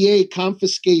DEA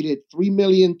confiscated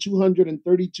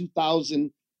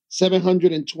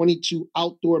 3,232,722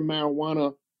 outdoor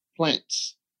marijuana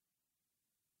plants.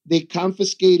 They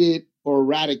confiscated or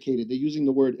eradicated, they're using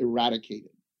the word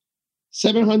eradicated,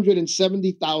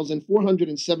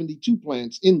 770,472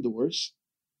 plants indoors.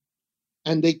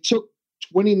 And they took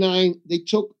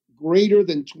greater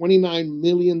than $29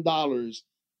 million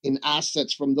in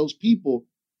assets from those people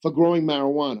for growing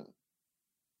marijuana.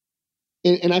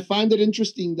 And I find it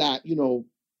interesting that,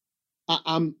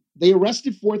 they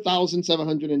arrested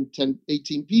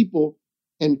 4,718 people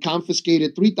and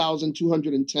confiscated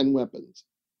 3,210 weapons.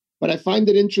 But I find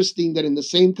it interesting that in the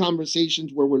same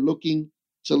conversations where we're looking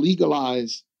to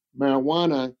legalize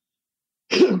marijuana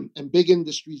and big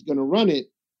industry is going to run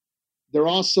it, they're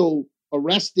also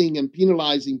arresting and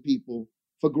penalizing people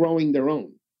for growing their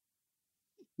own.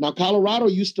 Now, Colorado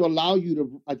used to allow you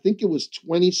to, I think it was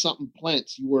 20 something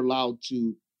plants you were allowed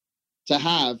to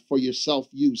have for your self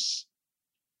use.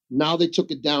 Now they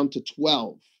took it down to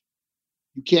 12.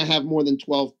 You can't have more than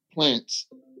 12 plants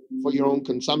for your own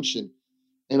consumption.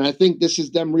 And I think this is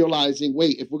them realizing,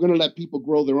 wait, if we're going to let people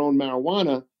grow their own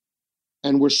marijuana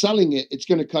and we're selling it, it's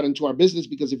going to cut into our business,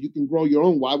 because if you can grow your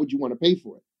own, why would you want to pay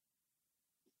for it?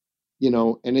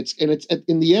 And it's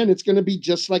in the end, it's going to be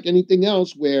just like anything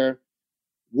else where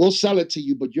we'll sell it to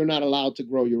you, but you're not allowed to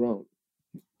grow your own.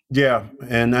 Yeah.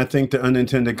 And I think the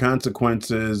unintended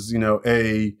consequences,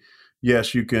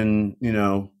 yes, you can,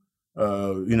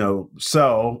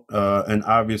 sell, and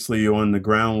obviously on the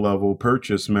ground level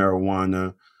purchase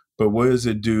marijuana, but what does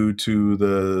it do to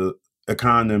the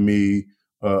economy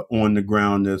on the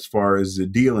ground as far as the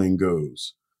dealing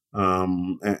goes?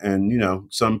 Some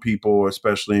people,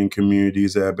 especially in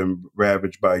communities that have been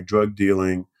ravaged by drug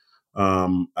dealing,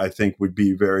 I think would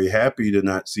be very happy to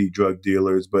not see drug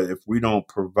dealers. But if we don't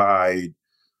provide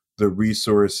the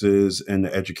resources and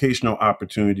the educational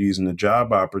opportunities and the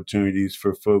job opportunities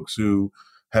for folks who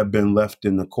have been left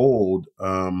in the cold,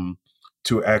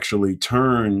 to actually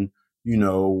turn,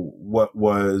 what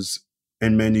was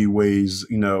in many ways,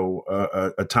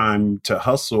 a time to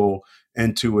hustle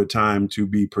into a time to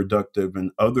be productive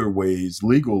in other ways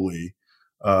legally,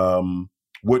 um,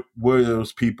 what do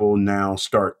those people now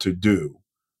start to do?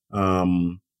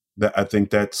 Um, that I think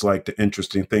that's like the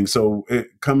interesting thing. So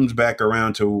it comes back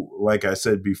around to, like I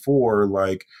said before,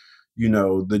 like, you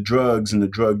know, the drugs and the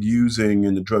drug using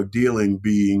and the drug dealing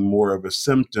being more of a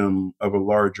symptom of a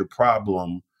larger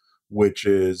problem, which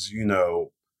is, you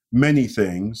know, many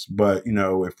things. But, you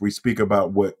know, if we speak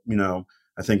about what, you know,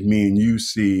 I think me and you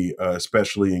see,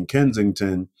 especially in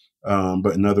Kensington,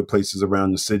 but in other places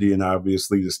around the city and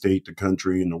obviously the state, the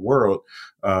country, and the world,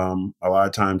 a lot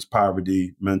of times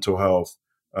poverty, mental health,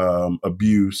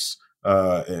 abuse,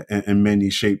 in many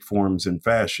shape, forms, and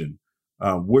fashion.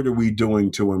 What are we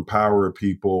doing to empower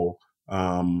people,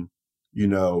 you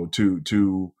know,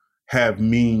 to have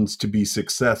means to be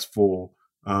successful,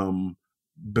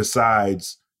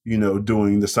 besides, you know,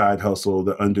 doing the side hustle,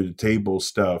 the under the table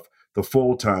stuff, the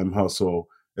full time hustle,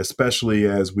 especially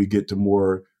as we get to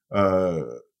more uh,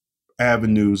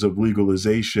 avenues of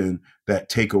legalization that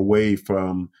take away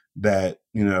from that,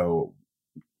 you know,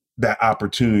 that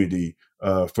opportunity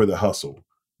for the hustle.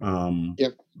 Um,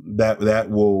 Yep. that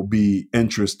will be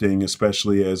interesting,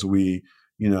 especially as we,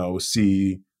 you know,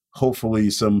 see hopefully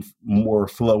some more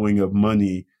flowing of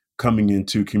money coming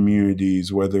into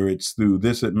communities, whether it's through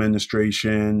this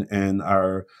administration and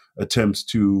our attempts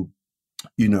to,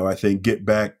 you know, I think get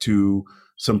back to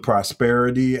some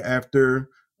prosperity after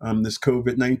this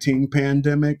COVID-19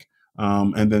 pandemic.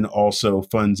 And then also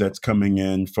funds that's coming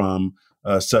in from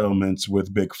settlements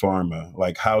with big pharma.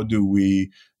 Like, how do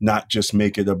we not just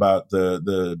make it about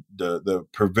the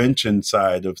prevention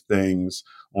side of things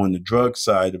on the drug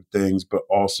side of things, but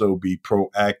also be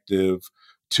proactive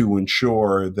to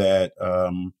ensure that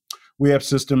we have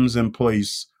systems in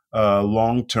place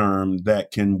long term that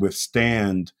can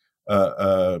withstand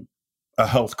a, a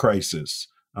health crisis,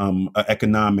 an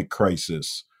economic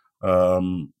crisis,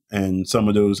 and some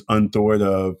of those unthought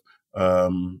of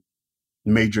um,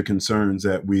 major concerns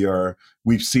that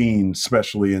we've seen,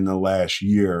 especially in the last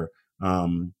year.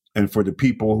 And for the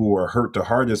people who are hurt the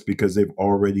hardest because they've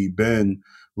already been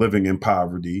living in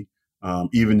poverty,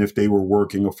 even if they were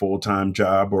working a full time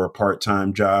job or a part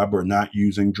time job or not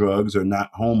using drugs or not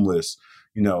homeless,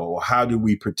 you know, how do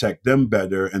we protect them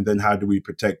better? And then how do we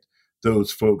protect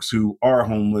those folks who are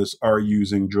homeless, are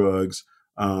using drugs,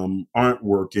 aren't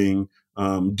working,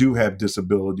 do have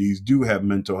disabilities, do have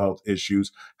mental health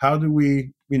issues? How do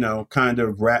we, you know, kind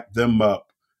of wrap them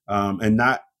up, and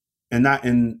not in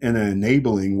an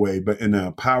enabling way, but in an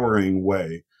empowering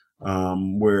way,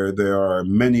 where there are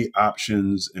many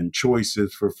options and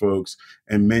choices for folks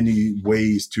and many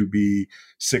ways to be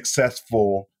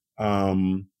successful,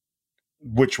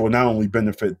 which will not only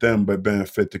benefit them but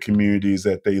benefit the communities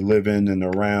that they live in and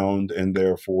around, and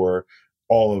therefore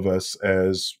all of us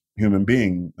as human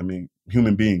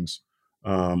beings.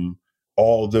 um,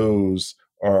 all those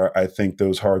are, I think,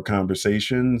 those hard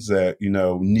conversations that, you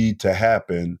know, need to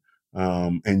happen,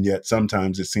 and yet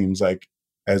sometimes it seems like,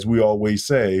 as we always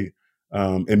say,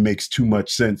 it makes too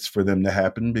much sense for them to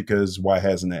happen, because why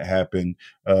hasn't it happened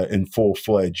in full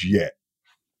fledged yet?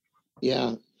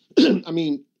 Yeah. I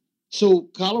mean, so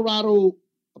Colorado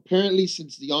apparently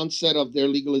since the onset of their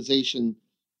legalization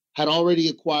had already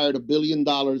acquired $1 billion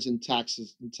in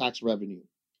taxes and tax revenue.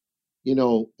 You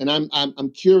know, and I'm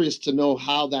curious to know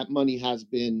how that money has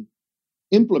been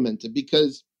implemented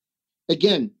because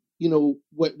again, you know,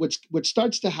 what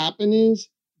starts to happen is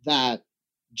that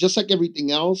just like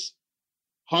everything else,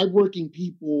 hardworking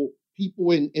people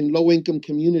in low income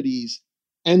communities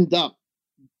end up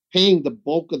paying the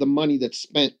bulk of the money that's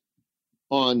spent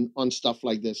on stuff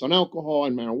like this, on alcohol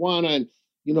and marijuana. And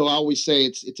you know, I always say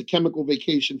it's a chemical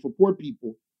vacation for poor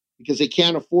people because they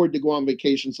can't afford to go on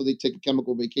vacation, so they take a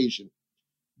chemical vacation.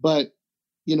 But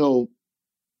you know,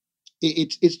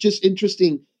 it's just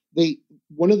interesting. They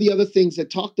One of the other things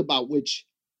that talked about, which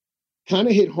kind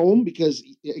of hit home, because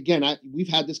again, we've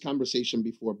had this conversation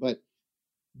before, but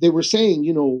they were saying,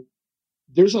 you know,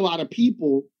 there's a lot of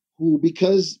people who,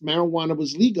 because marijuana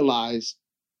was legalized,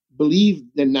 believe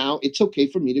that now it's okay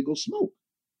for me to go smoke.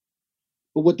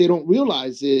 But what they don't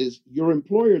realize is your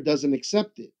employer doesn't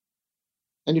accept it.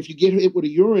 And if you get hit with a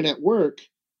urine at work,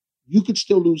 you could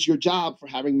still lose your job for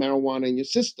having marijuana in your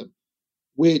system,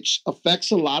 which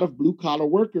affects a lot of blue collar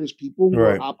workers, people who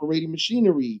are Right, operating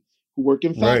machinery, who work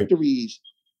in right. factories,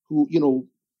 who, you know,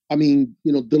 I mean,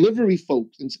 you know, delivery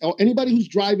folks and anybody who's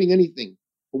driving anything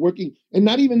or working, and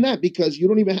not even that, because you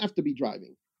don't even have to be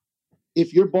driving.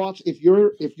 If your boss, if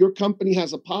your company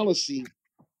has a policy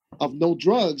of no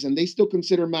drugs and they still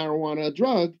consider marijuana a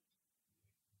drug,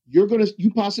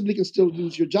 you possibly can still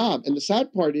lose your job. And the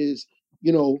sad part is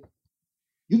you know,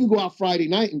 you can go out Friday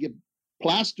night and get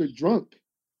plastered drunk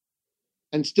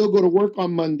and still go to work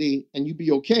on Monday and you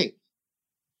be okay.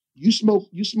 You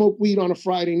smoke weed on a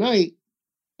Friday night,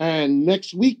 and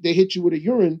next week they hit you with a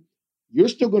urine, you're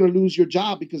still going to lose your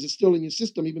job because it's still in your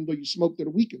system, even though you smoked it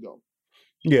a week ago.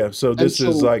 Yeah, so And so,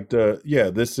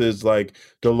 this is like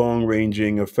the long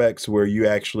ranging effects where you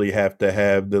actually have to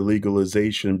have the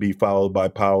legalization be followed by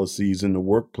policies in the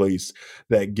workplace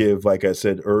that give, like I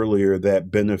said earlier,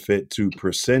 that benefit to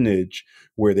percentage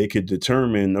where they could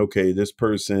determine, okay, this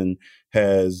person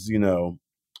has,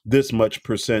 this much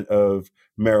percent of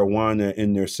marijuana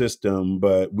in their system,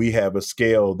 but we have a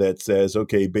scale that says,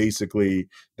 okay, basically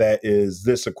that is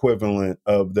this equivalent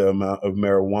of the amount of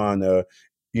marijuana,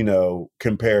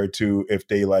 compared to if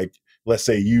they, like, let's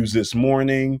say, use this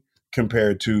morning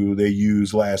compared to they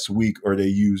used last week or they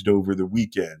used over the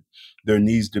weekend. There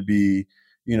needs to be,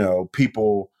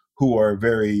 people who are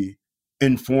very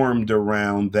informed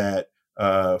around that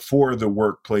for the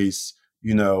workplace,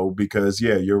 because,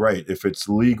 yeah, you're right. If it's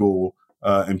legal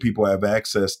and people have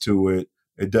access to it,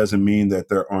 it doesn't mean that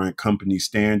there aren't company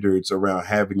standards around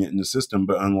having it in the system.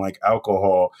 But unlike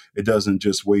alcohol, it doesn't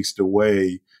just waste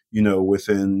away,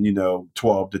 within,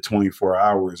 12 to 24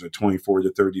 hours or 24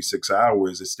 to 36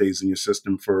 hours. It stays in your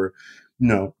system for, in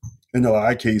a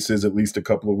lot of cases, at least a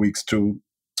couple of weeks to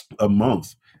a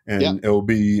month. yeah, And it'll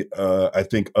be, I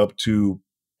think, up to,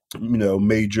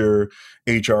 major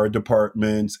HR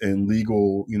departments and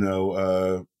legal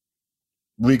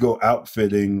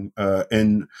outfitting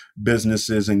in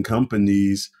businesses and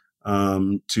companies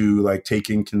to, like, take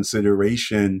in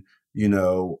consideration,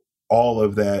 all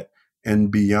of that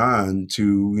and beyond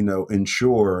to,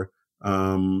 ensure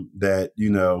that,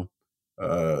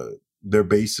 uh, their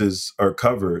bases are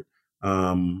covered.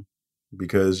 Um,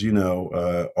 because,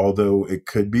 although it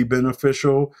could be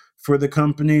beneficial for the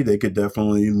company, they could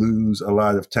definitely lose a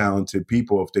lot of talented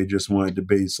people if they just wanted to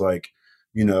base, like,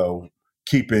 you know,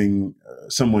 keeping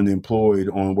someone employed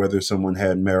on whether someone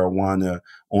had marijuana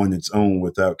on its own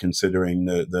without considering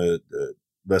the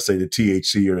let's say the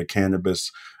THC or the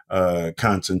cannabis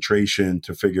concentration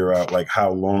to figure out, like, how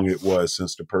long it was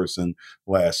since the person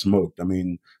last smoked. I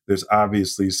mean, there's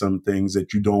obviously some things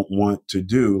that you don't want to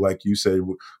do, like you said,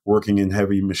 working in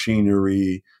heavy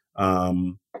machinery.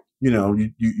 You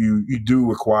do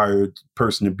require a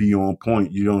person to be on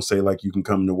point. You don't say, like, you can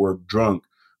come to work drunk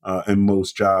in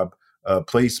most job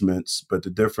placements, but the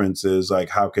difference is, like,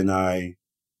 how can I,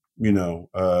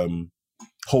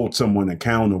 hold someone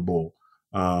accountable?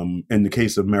 In the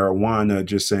case of marijuana,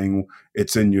 just saying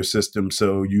it's in your system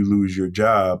so you lose your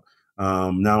job.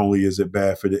 Not only is it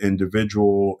bad for the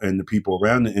individual and the people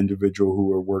around the individual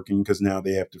who are working, because now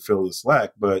they have to fill the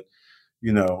slack, but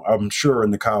I'm sure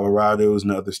in the Colorados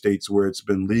and other states where it's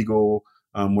been legal,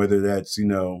 whether that's,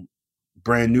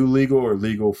 brand new legal or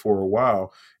legal for a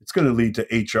while, it's going to lead to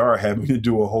HR having to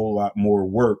do a whole lot more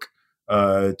work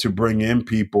to bring in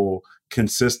people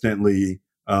consistently,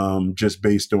 just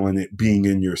based on it being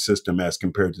in your system as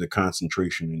compared to the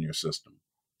concentration in your system.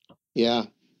 yeah,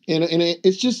 and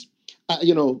it's just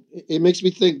it makes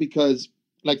me think because,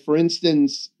 like, for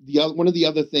instance, one of the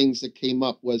other things that came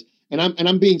up was, and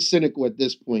I'm being cynical at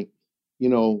this point, you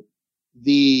know,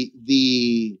 the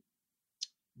the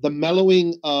the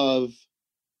mellowing of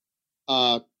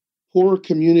uh, poor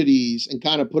communities and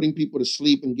kind of putting people to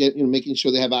sleep and making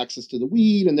sure they have access to the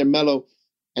weed and they're mellow,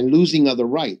 and losing other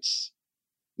rights,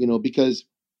 because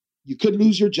you could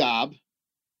lose your job,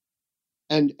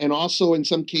 and also in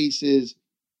some cases,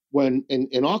 when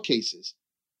in all cases,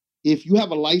 if you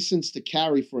have a license to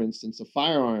carry, for instance, a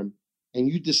firearm, and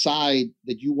you decide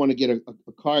that you want to get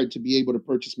a card to be able to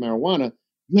purchase marijuana,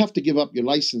 you have to give up your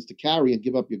license to carry and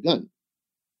give up your gun.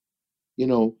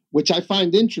 Which I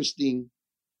find interesting.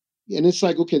 And it's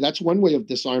like, okay, that's one way of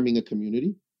disarming a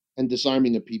community and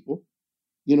disarming a people,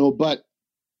 but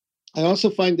I also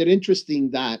find it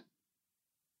interesting that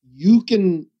you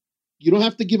can you don't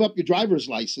have to give up your driver's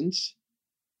license,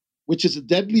 which is a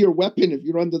deadlier weapon if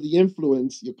you're under the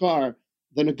influence, your car,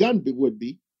 than a gun would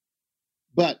be.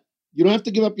 But you don't have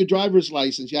to give up your driver's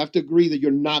license. You have to agree that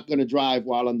you're not going to drive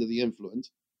while under the influence,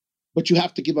 but you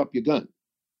have to give up your gun.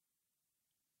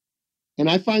 And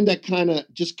I find that kind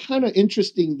of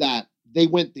interesting that they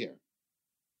went there,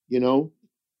 you know?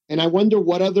 And I wonder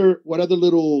what other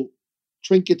little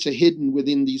trinkets are hidden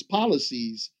within these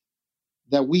policies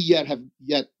that we have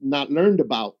not learned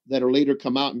about, that'll later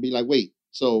come out and be like, wait,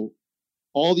 so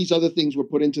all these other things were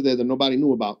put into there that nobody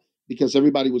knew about because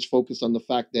everybody was focused on the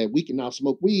fact that we can now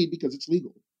smoke weed because it's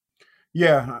legal.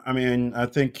 Yeah, I mean, I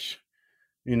think,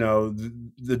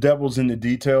 the devil's in the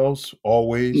details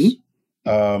always. Mm-hmm.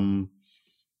 Um,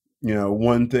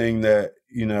 one thing that,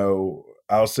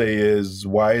 I'll say is,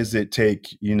 why does it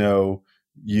take,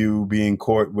 you being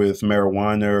caught with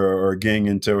marijuana or getting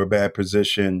into a bad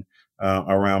position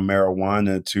around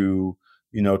marijuana to,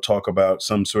 talk about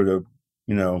some sort of,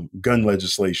 gun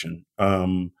legislation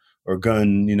or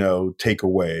gun,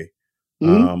 takeaway.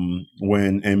 Hmm.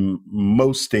 When in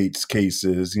most states'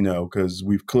 cases, because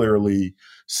we've clearly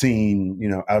seen,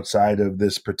 outside of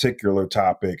this particular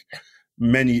topic,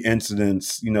 many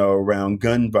incidents, around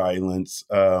gun violence.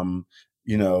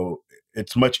 You know,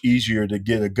 it's much easier to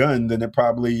get a gun than it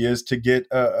probably is to get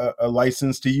a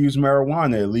license to use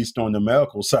marijuana, at least on the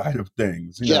medical side of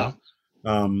things, Yeah.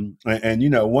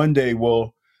 one day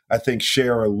we'll, I think,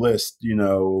 share a list,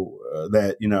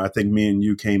 that, I think me and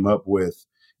you came up with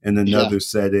in Yeah. another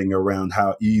setting around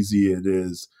how easy it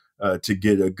is to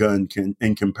get a gun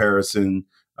in comparison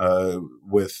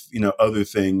with, other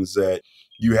things that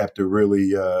you have to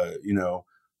really,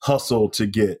 hustle to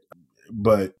get.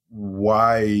 But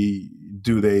why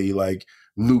do they like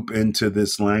loop into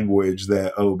this language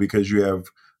that, oh, because you have,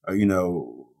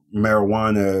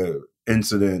 marijuana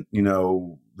incident,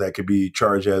 that could be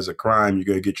charged as a crime, you're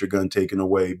going to get your gun taken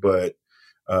away. But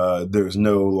there's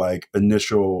no like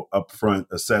initial upfront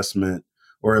assessment,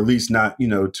 or at least not,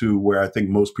 to where I think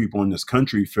most people in this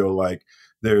country feel like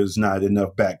there's not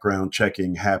enough background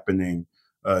checking happening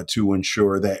to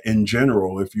ensure that in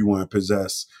general, if you want to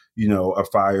possess, a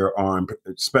firearm,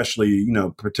 especially,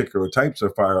 particular types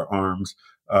of firearms,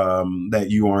 that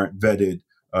you aren't vetted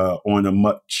on a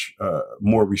much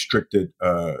more restricted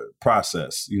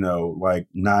process, like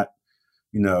not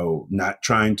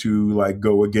trying to like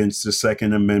go against the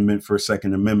Second Amendment for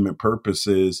Second Amendment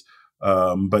purposes,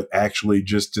 but actually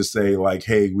just to say like,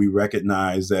 hey, we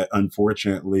recognize that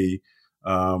unfortunately,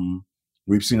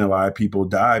 we've seen a lot of people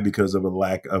die because of a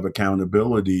lack of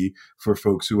accountability for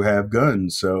folks who have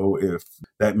guns. So if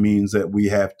that means that we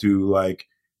have to like,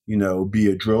 be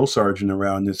a drill sergeant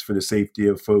around this for the safety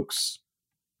of folks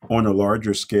on a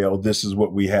larger scale, this is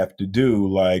what we have to do.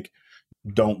 Like,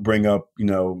 don't bring up,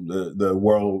 the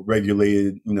world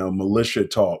regulated, militia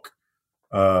talk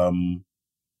around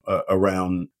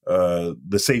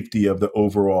the safety of the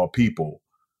overall people.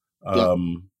 Yeah.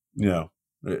 Um, you know,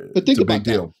 But it's think a big about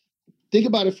that. deal. Think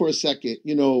about it for a second.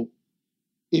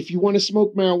 If you want to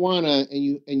smoke marijuana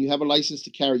and you have a license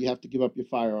to carry, you have to give up your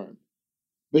firearm.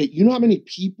 But you know how many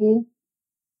people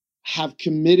have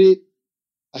committed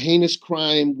a heinous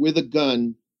crime with a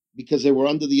gun because they were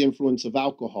under the influence of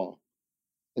alcohol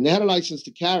and they had a license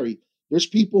to carry? There's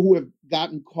people who have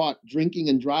gotten caught drinking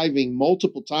and driving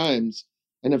multiple times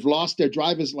and have lost their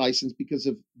driver's license because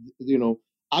of,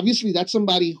 obviously that's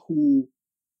somebody who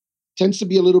tends to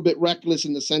be a little bit reckless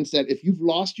in the sense that if you've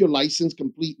lost your license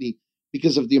completely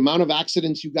because of the amount of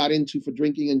accidents you got into for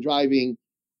drinking and driving,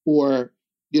 or,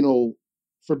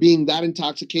 for being that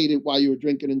intoxicated while you were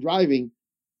drinking and driving,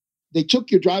 they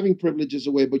took your driving privileges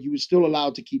away, but you were still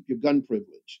allowed to keep your gun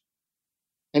privilege.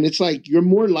 And it's like you're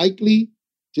more likely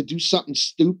to do something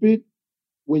stupid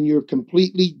when you're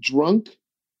completely drunk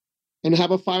and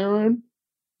have a firearm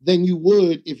than you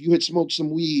would if you had smoked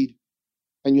some weed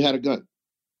and you had a gun.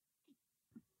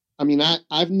 I mean,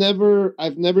 I've never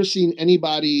seen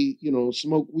anybody,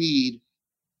 smoke weed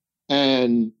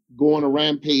and go on a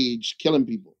rampage killing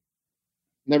people.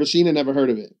 Never seen it, never heard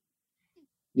of it.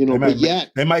 They But might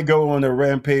yet they might go on a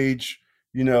rampage,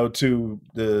 to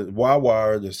the Wawa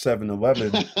or the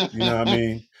 7-Eleven, you know what I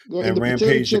mean, go in and the potato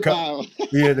rampage chip aisle.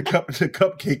 yeah, the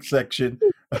cupcake section,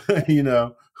 you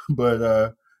know.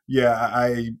 But yeah,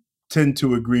 I tend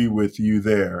to agree with you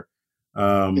there.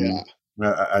 Yeah.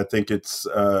 I think it's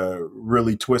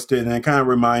really twisted, and it kind of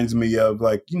reminds me of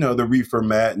like, the reefer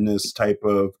madness type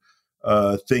of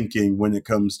thinking when it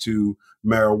comes to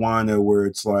marijuana, where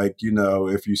it's like,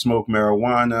 if you smoke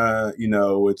marijuana,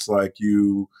 it's like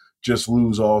you just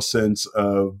lose all sense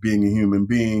of being a human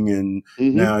being, and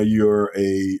Mm-hmm. now you're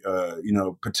a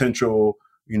potential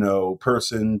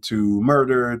person to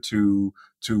murder, to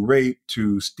rape,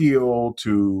 to steal,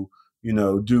 to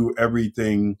do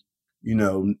everything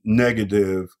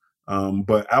negative.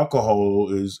 But alcohol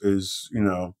is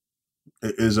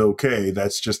okay.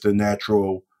 That's just a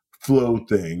natural flow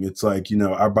thing. It's like,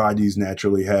 our bodies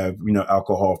naturally have,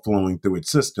 alcohol flowing through its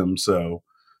system. So,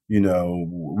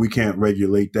 we can't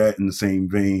regulate that in the same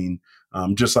vein.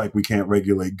 Just like we can't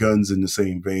regulate guns in the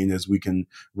same vein as we can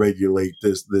regulate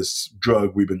this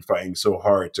drug we've been fighting so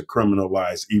hard to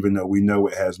criminalize, even though we know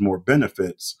it has more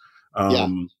benefits, Yeah.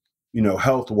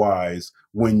 health wise,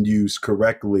 when used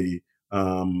correctly,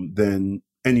 than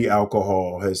any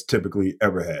alcohol has typically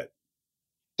ever had.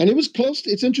 And it was close.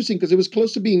 It's interesting because it was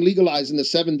close to being legalized in the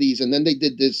 70s, and then they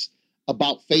did this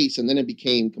about face, and then it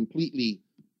became completely,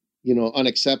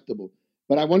 unacceptable.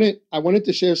 But I wanted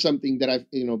to share something that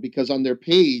because on their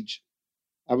page,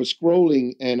 I was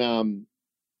scrolling, and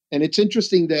it's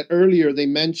interesting that earlier they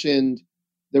mentioned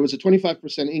there was a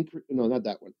 25% increase. No, not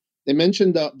that one. They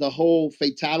mentioned the whole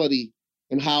fatality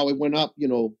and how it went up.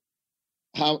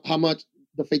 How much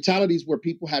the fatalities where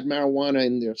people had marijuana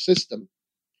in their system.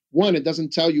 One, it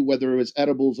doesn't tell you whether it was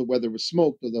edibles or whether it was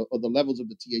smoked or the levels of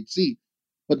the THC.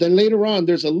 But then later on,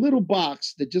 there's a little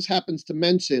box that just happens to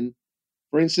mention,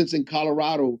 for instance, in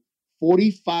Colorado,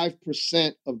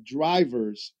 45% of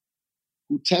drivers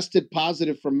who tested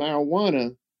positive for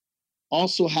marijuana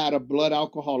also had a blood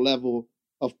alcohol level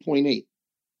of 0.8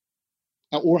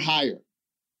 or higher.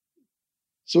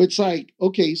 So it's like,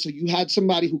 okay, so you had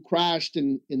somebody who crashed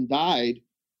and died,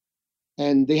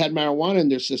 and they had marijuana in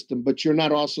their system, but you're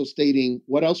not also stating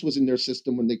what else was in their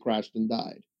system when they crashed and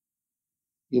died.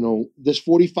 There's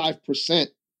 45%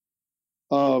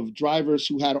 of drivers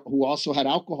who also had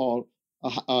alcohol,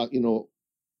 a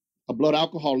blood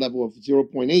alcohol level of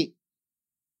 0.8,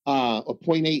 or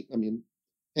 0.8. I mean,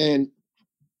 and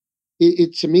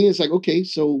it to me, it's like, okay,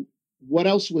 so what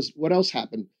else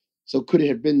happened? So could it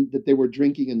have been that they were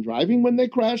drinking and driving when they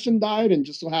crashed and died, and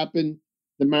just so happened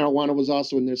the marijuana was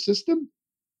also in their system?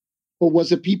 Or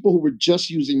was it people who were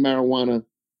just using marijuana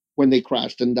when they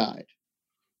crashed and died?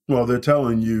 Well, they're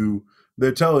telling you,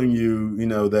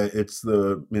 that it's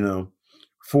the,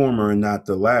 former and not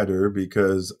the latter,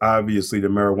 because obviously the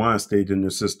marijuana stayed in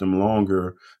the system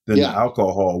longer than the Yeah.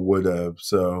 alcohol would have.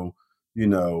 So,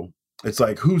 it's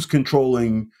like, who's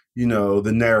controlling,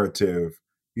 the narrative?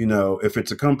 If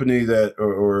it's a company that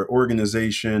or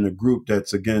organization, a group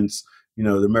that's against,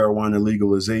 the marijuana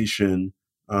legalization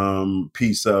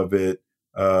piece of it,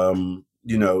 do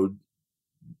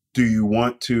you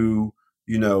want to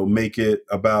make it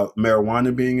about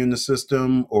marijuana being in the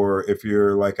system, or if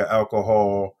you're like an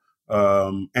alcohol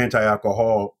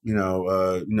anti-alcohol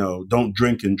don't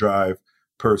drink and drive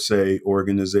per se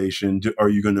organization, are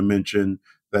you going to mention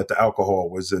that the alcohol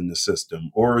was in the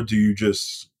system, or do you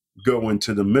just go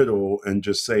into the middle and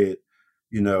just say it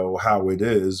how it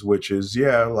is, which is,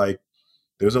 yeah, like,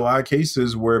 there's a lot of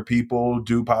cases where people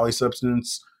do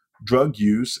polysubstance drug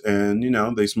use, and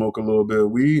they smoke a little bit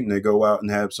of weed and they go out and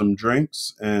have some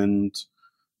drinks, and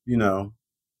you know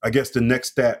I guess the next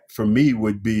step for me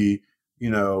would be,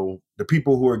 the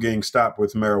people who are getting stopped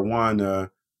with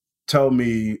marijuana, tell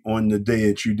me on the day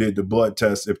that you did the blood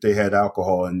test if they had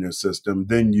alcohol in their system.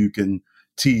 Then you can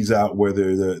tease out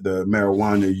whether the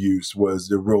marijuana use was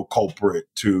the real culprit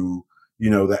to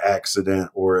the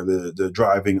accident, or the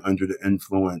driving under the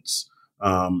influence,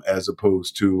 as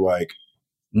opposed to like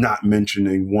not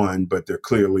mentioning one, but they're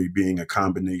clearly being a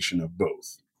combination of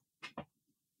both.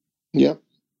 Yeah.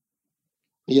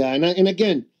 Yeah. And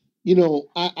again,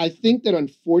 I think that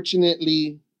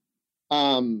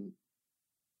um,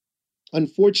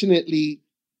 unfortunately,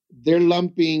 they're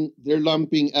lumping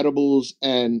edibles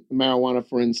and marijuana,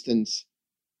 for instance,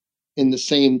 in the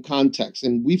same context.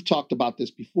 And we've talked about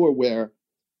this before, where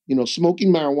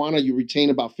smoking marijuana, you retain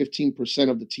about 15%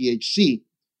 of the THC,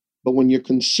 but when you're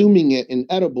consuming it in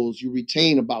edibles, you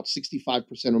retain about 65%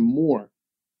 or more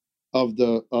of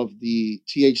the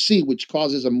THC, which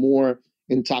causes a more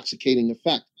intoxicating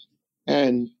effect.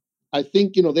 And I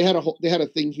think they had a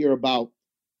thing here about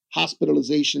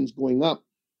hospitalizations going up,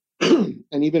 and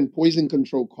even poison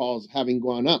control calls having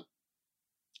gone up.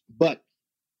 But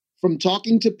from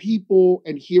talking to people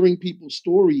and hearing people's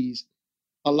stories,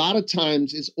 a lot of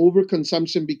times it's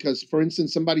overconsumption because, for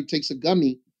instance, somebody takes a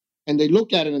gummy and they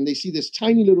look at it and they see this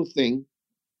tiny little thing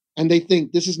and they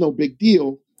think this is no big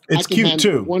deal. I It's can cute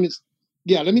handle too. one. Is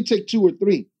Yeah, let me take two or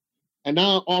three. And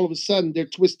now all of a sudden they're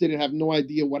twisted and have no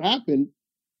idea what happened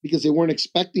because they weren't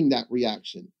expecting that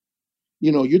reaction.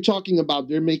 You're talking about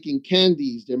they're making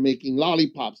candies, they're making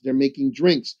lollipops, they're making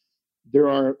drinks. There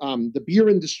are the beer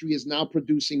industry is now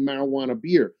producing marijuana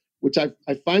beer, which I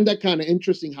find that kind of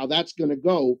interesting how that's going to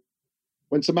go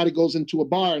when somebody goes into a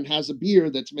bar and has a beer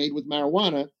that's made with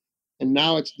marijuana, and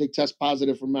now they test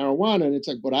positive for marijuana, and it's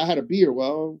like, but I had a beer.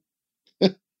 Well,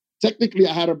 technically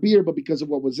I had a beer, but because of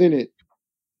what was in it,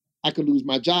 I could lose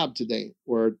my job today,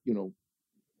 or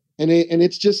and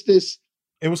it's just this.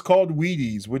 It was called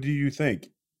Wheaties. What do you think?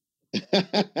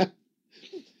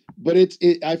 But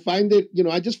I find it,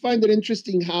 I just find it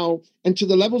interesting how, and to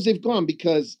the levels they've gone,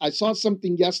 because I saw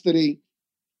something yesterday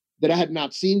that I had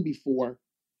not seen before,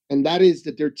 and that is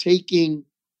that they're taking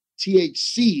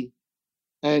THC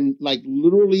and, like,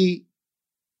 literally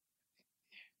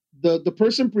the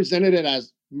person presented it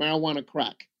as marijuana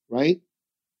crack. right?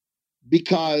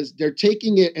 Because they're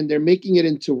taking it and they're making it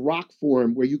into rock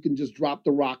form where you can just drop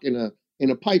the rock in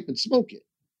a pipe and smoke it,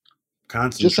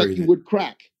 just like you Concentrated. would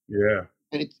crack. Yeah.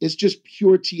 And it's just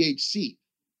pure THC.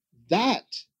 That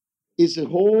is a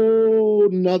whole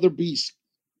nother beast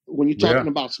when you're talking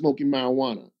about smoking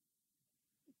marijuana.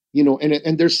 You know,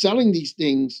 and they're selling these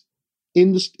things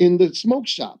in the smoke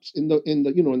shops, in the in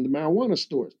the marijuana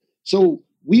stores. So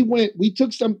we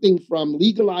took something from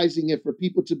legalizing it for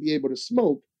people to be able to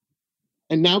smoke,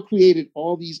 and now created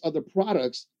all these other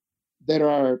products that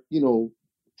are,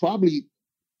 probably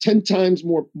 10 times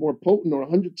more potent or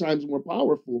 100 times more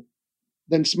powerful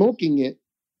than smoking it,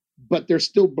 but they're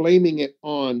still blaming it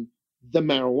on the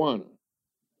marijuana.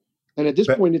 And at this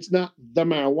point, it's not the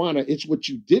marijuana, it's what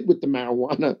you did with the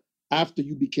marijuana after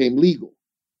you became legal.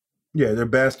 Yeah, they're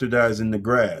bastardizing the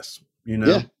grass,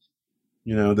 Yeah.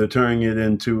 They're turning it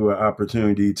into an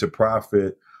opportunity to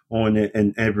profit on it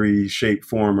in every shape,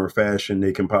 form, or fashion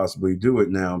they can possibly do it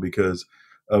now because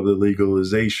of the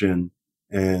legalization.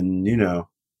 And,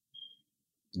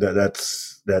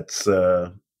 that's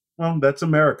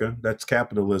America. That's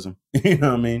capitalism. You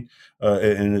know what I mean?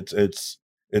 And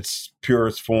it's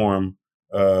purest form,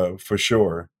 for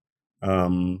sure.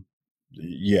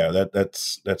 Yeah,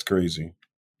 that's crazy.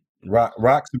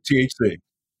 Rocks with THC.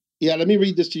 Yeah, let me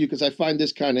read this to you because I find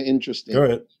this kind of Go interesting.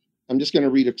 ahead. I'm just going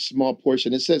to read a small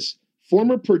portion. It says,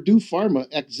 former Purdue Pharma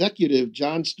executive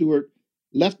John Stewart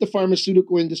left the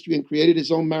pharmaceutical industry and created his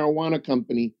own marijuana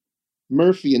company,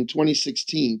 Murphy, in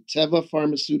 2016. Teva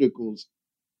Pharmaceuticals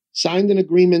signed an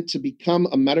agreement to become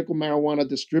a medical marijuana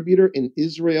distributor in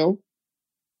Israel,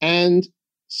 and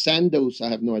Sandoz, I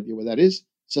have no idea what that is,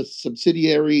 it's a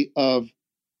subsidiary of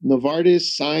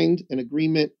Novartis, signed an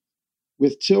agreement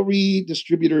with Tilray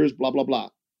Distributors, blah, blah, blah.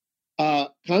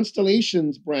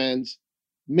 Constellations Brands,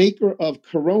 maker of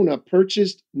Corona,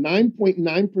 purchased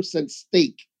 9.9%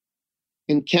 stake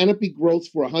in Canopy Growth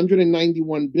for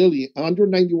 191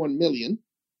 million,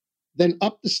 then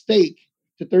upped the stake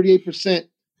to 38%,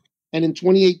 and in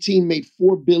 2018 made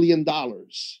 $4 billion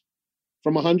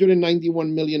from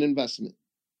 191 million investment.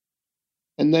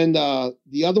 And then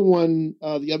the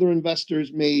other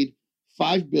investors made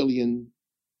 5 billion.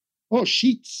 Oh,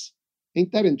 Sheets.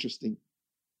 Ain't that interesting?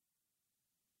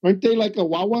 Aren't they like a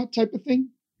Wawa type of thing?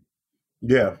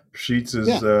 Yeah, Sheets is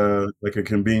like a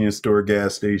convenience store,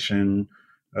 gas station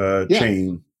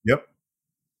chain. Yep.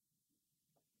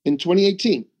 In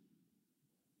 2018.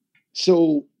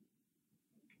 So,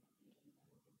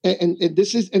 and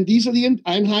these are the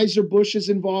Anheuser Busch is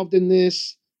involved in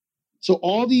this. So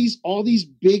all these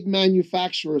big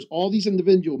manufacturers, all these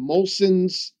individual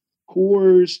Molson's,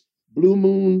 Coors, Blue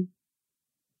Moon,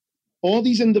 all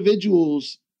these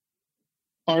individuals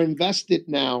are invested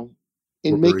now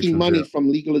in making money from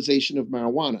legalization of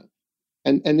marijuana.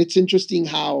 And it's interesting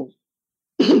how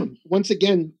once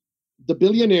again, the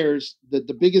billionaires,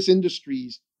 the biggest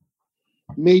industries,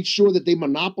 made sure that they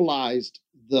monopolized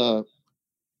the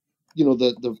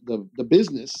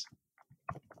business.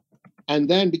 And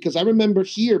then, because I remember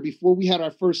here, before we had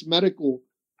our first medical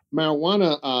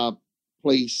marijuana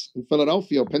place in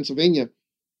Philadelphia, Pennsylvania,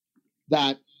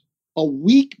 that a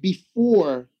week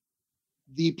before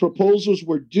the proposals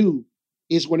were due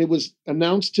is when it was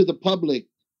announced to the public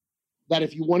that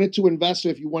if you wanted to invest or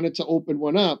if you wanted to open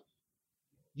one up,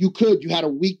 you had a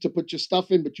week to put your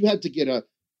stuff in, but you had to get a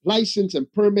license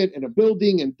and permit and a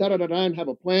building and and have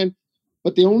a plan.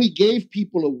 But they only gave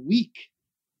people a week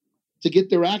to get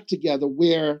their act together,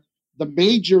 where the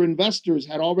major investors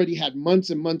had already had months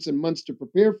and months and months to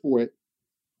prepare for it.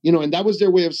 And that was their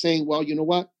way of saying, well, you know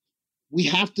what? We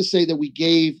have to say that we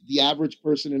gave the average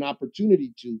person an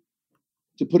opportunity to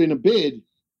put in a bid,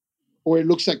 or it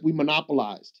looks like we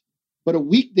monopolized. But a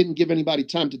week didn't give anybody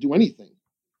time to do anything.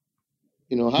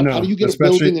 How do you get a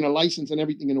building and a license and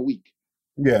everything in a week?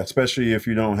 Yeah, especially if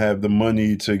you don't have the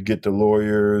money to get the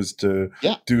lawyers to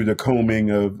do the combing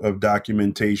of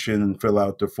documentation and fill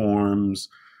out the forms.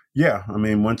 Yeah, I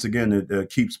mean, once again, it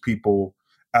keeps people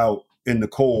out in the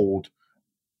cold,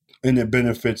 and it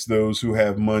benefits those who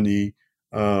have money.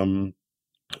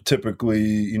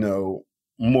 Typically,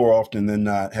 more often than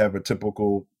not, have a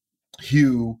typical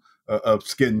hue of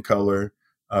skin color,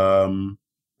 and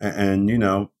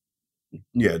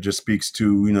it just speaks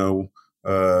to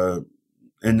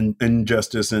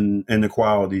injustice and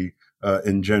inequality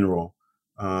in general.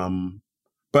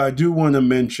 But I do want to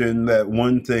mention that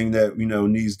one thing that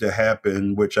needs to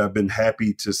happen, which I've been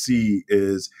happy to see,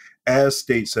 is as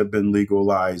states have been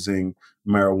legalizing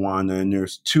marijuana, and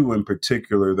there's two in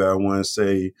particular that I want to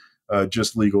say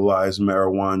just legalized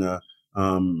marijuana,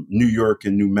 New York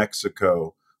and New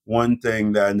Mexico. one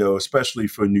thing that I know, especially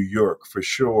for New York, for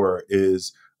sure,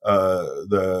 is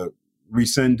the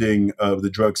rescinding of the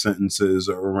drug sentences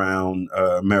around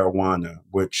marijuana,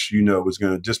 which is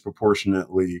going to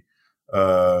disproportionately,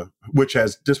 which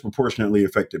has disproportionately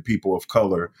affected people of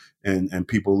color and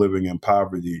people living in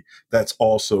poverty. That's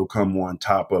also come on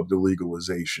top of the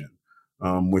legalization,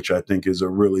 which I think is a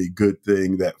really good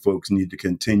thing that folks need to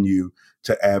continue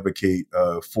to advocate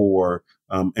for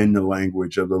in the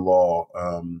language of the law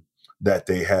that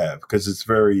they have, because it's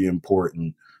very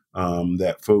important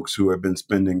that folks who have been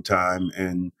spending time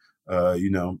in,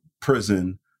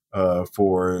 prison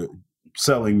for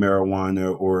selling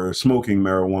marijuana or smoking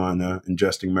marijuana,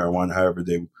 ingesting marijuana, however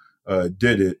they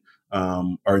did it,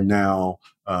 are now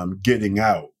getting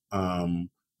out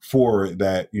for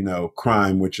that,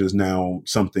 crime, which is now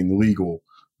something legal.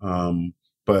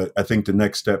 But I think the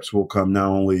next steps will come not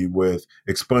only with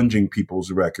expunging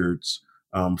people's records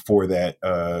for that,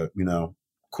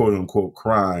 quote unquote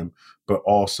crime, but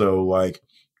also like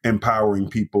empowering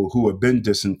people who have been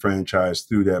disenfranchised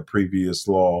through that previous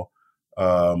law,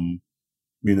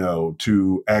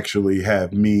 to actually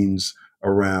have means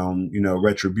around,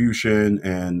 retribution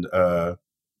and, I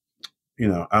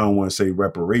don't want to say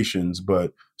reparations,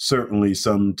 but certainly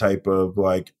some type of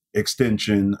like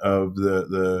extension of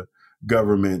the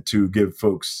government to give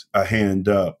folks a hand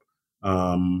up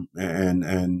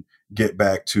and get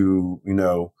back to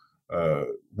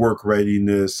work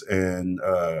readiness and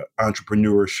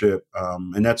entrepreneurship,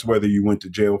 and that's whether you went to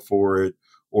jail for it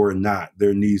or not.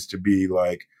 There needs to be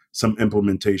like some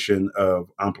implementation of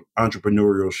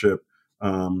entrepreneurship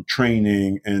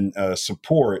training and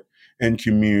support in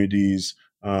communities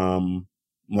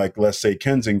like, let's say,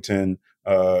 Kensington,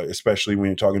 especially when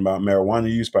you're talking about marijuana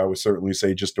use, but I would certainly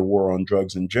say just the war on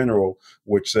drugs in general,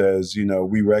 which says,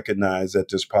 we recognize that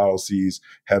these policies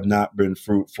have not been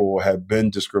fruitful, have been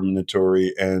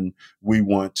discriminatory, and we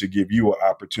want to give you an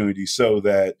opportunity so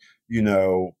that,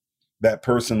 that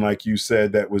person, like you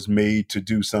said, that was made to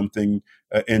do something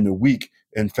in a week,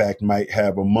 in fact, might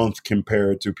have a month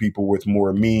compared to people with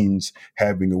more means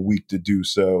having a week to do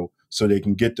so they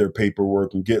can get their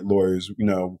paperwork and get lawyers.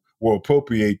 Will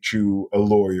appropriate you a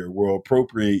lawyer, will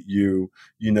appropriate you,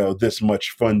 this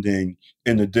much funding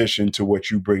in addition to what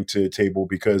you bring to the table,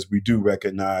 because we do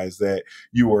recognize that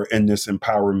you are in this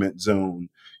empowerment zone,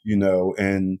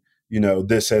 and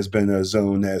this has been a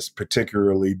zone that's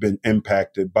particularly been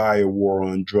impacted by a war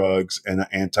on drugs and an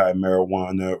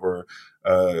anti-marijuana or,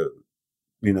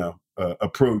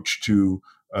 approach to,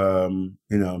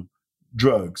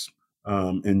 drugs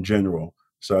in general.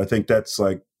 So I think that's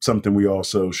like something we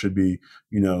also should be,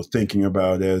 thinking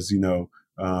about as,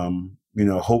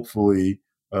 hopefully,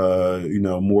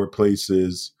 more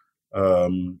places,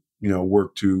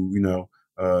 work to,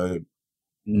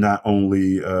 not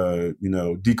only,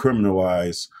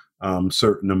 decriminalize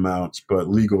certain amounts, but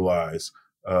legalize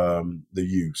the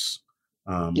use.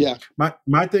 Yeah.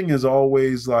 My thing is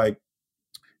always like,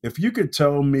 if you could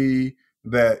tell me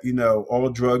that, all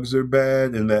drugs are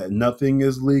bad and that nothing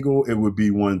is legal, it would be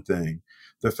one thing.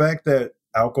 The fact that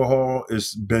alcohol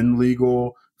has been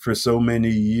legal for so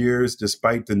many years,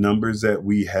 despite the numbers that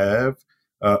we have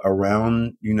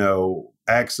around,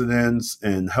 accidents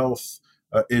and health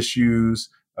issues,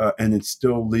 and it's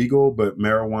still legal, but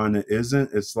marijuana isn't.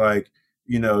 It's like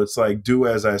do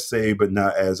as I say, but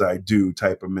not as I do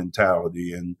type of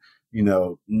mentality. And,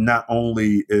 not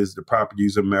only is the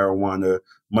properties of marijuana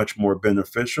much more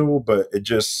beneficial, but it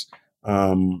just,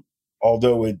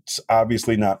 although it's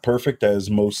obviously not perfect, as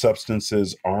most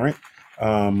substances aren't,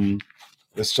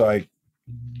 it's like,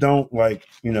 don't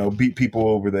beat people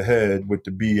over the head with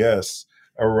the BS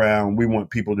around, we want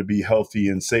people to be healthy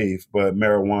and safe, but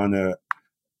marijuana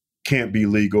can't be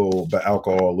legal, but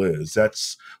alcohol is.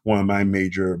 That's one of my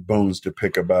major bones to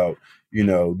pick about,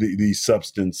 these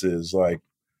substances. Like,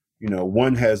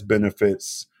 one has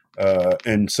benefits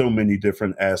in so many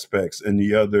different aspects, and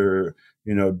the other,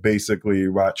 basically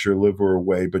rots your liver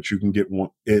away, but you can get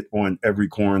it on every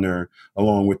corner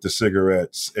along with the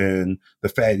cigarettes and the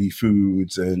fatty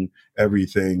foods and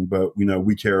everything. But,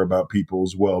 we care about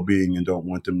people's well-being and don't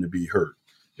want them to be hurt.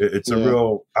 It's a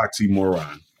real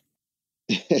oxymoron.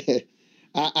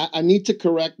 I need to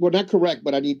correct, well, not correct,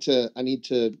 but I need to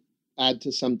add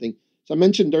to something. So I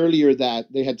mentioned earlier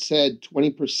that they had said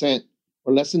 20%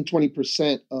 or less than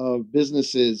 20% of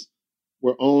businesses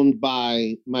were owned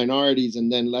by minorities,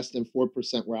 and then less than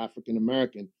 4% were African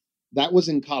American. That was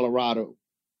in Colorado.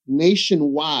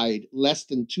 Nationwide, less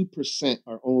than 2%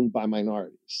 are owned by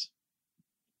minorities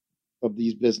of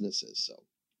these businesses. So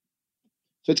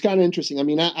it's kind of interesting. I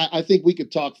mean, I think we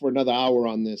could talk for another hour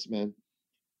on this, man.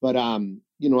 But I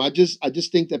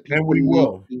just think that And people we need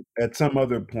will to, at some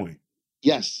other point.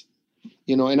 yes,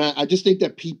 and I just think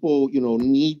that people,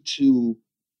 need to,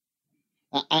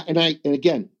 and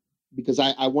again, because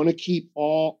I want to keep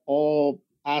all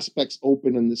aspects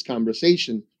open in this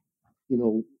conversation.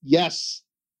 Yes,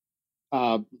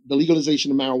 the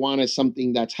legalization of marijuana is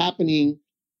something that's happening.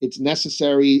 It's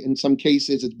necessary in some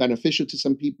cases. It's beneficial to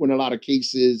some people in a lot of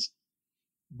cases.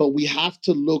 But we have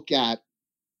to look at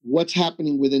what's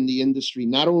happening within the industry,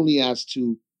 not only as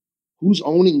to who's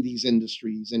owning these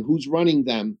industries and who's running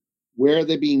them, where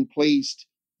they're being placed,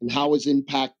 and how it's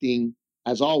impacting,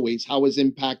 as always, how it's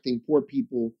impacting poor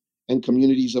people and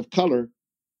communities of color.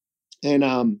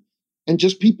 And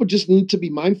just people just need to be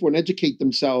mindful and educate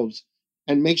themselves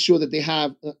and make sure that they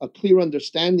have a clear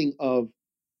understanding of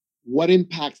what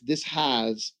impacts this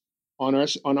has on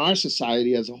our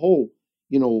society as a whole.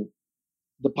 You know,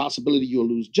 the possibility you'll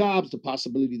lose jobs, the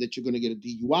possibility that you're going to get a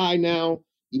DUI now,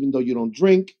 even though you don't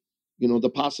drink,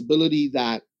 the possibility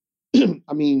that,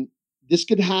 I mean, this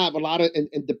could have a lot of,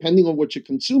 and depending on what you're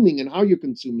consuming and how you're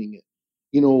consuming it,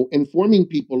 informing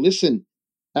people, listen,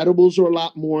 edibles are a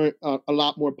lot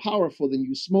more powerful than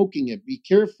you smoking it. Be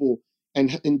careful,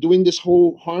 and doing this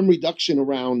whole harm reduction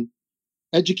around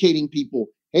educating people.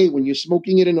 Hey, when you're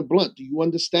smoking it in a blunt, do you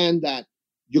understand that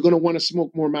you're going to want to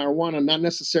smoke more marijuana, not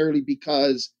necessarily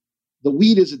because the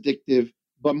weed is addictive,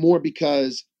 but more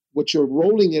because what you're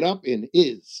rolling it up in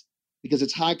is, because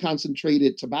it's high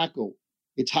concentrated tobacco,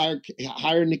 it's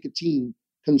higher nicotine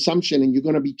consumption, and you're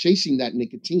going to be chasing that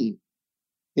nicotine.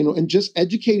 And just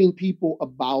educating people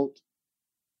about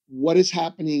what is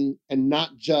happening, and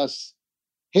not just,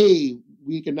 hey,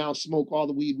 we can now smoke all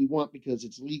the weed we want because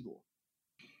it's legal.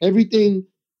 Everything,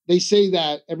 they say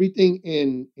that everything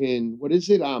in what is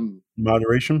it,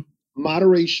 Moderation.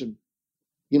 moderation.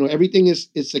 Everything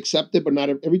is accepted, but not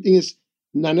everything is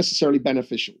not necessarily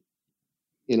beneficial.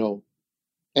 You know,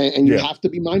 and you Yeah. have to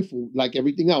be mindful, like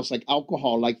everything else, like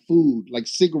alcohol, like food, like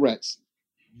cigarettes.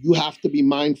 You have to be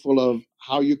mindful of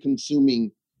how you're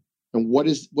consuming, and what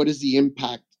is the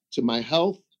impact to my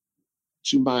health,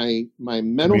 to my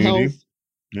mental Community. health,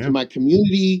 to Yeah. my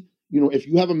community. If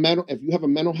you have a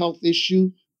mental health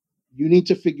issue, you need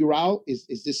to figure out,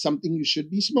 is this something you should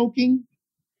be smoking?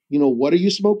 What are you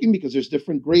smoking? Because there's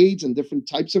different grades and different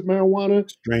types of marijuana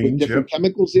with Strange. different Yep.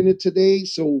 chemicals in it today.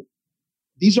 So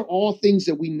these are all things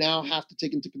that we now have to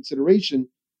take into consideration,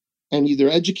 and either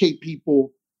educate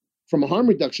people from a harm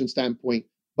reduction standpoint,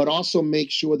 but also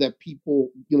make sure that people,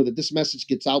 that this message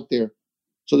gets out there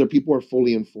so that people are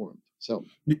fully informed. So,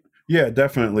 Yeah,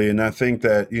 definitely. And I think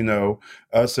that,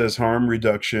 us as harm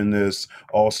reductionists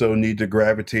also need to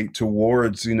gravitate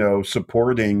towards,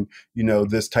 supporting,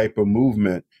 this type of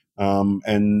movement.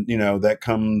 And, that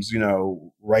comes,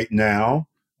 right now,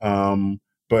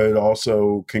 but it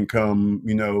also can come,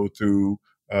 through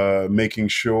making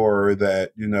sure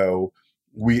that,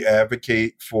 we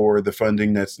advocate for the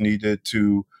funding that's needed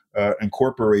to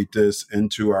incorporate this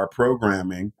into our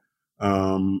programming.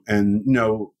 And,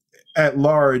 at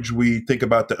large, we think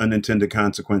about the unintended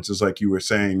consequences, like you were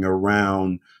saying,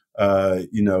 around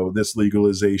this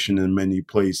legalization in many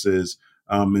places,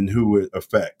 and who it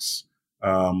affects.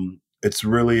 It's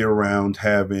really around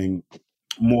having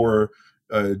more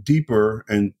deeper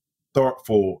and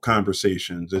thoughtful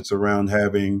conversations. It's around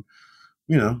having,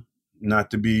 you know,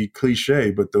 not to be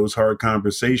cliche, but those hard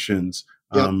conversations,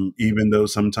 yep. even though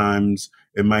sometimes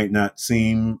it might not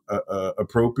seem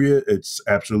appropriate, it's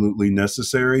absolutely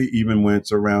necessary, even when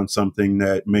it's around something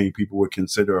that many people would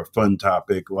consider a fun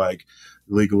topic like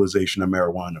legalization of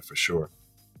marijuana, for sure.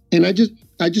 And I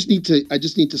just need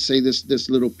to say this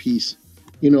little piece.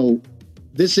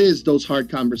 This is those hard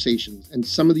conversations, and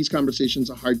some of these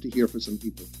conversations are hard to hear for some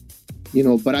people.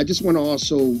 But I just want to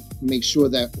also make sure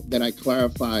that I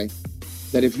clarify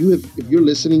that if you're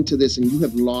listening to this and you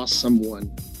have lost someone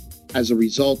as a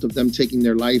result of them taking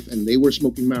their life, and they were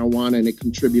smoking marijuana and it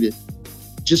contributed,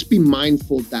 just be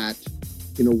mindful that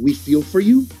we feel for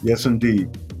you. Yes, indeed.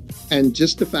 And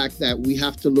just the fact that we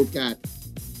have to look at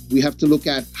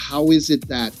how is it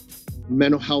that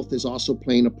mental health is also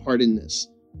playing a part in this.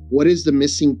 What is the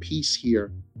missing piece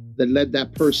here that led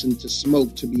that person to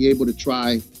smoke, to be able to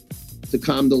try to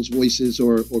calm those voices,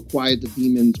 or quiet the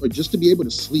demons, or just to be able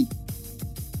to sleep?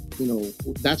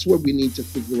 That's what we need to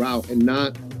figure out, and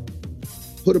not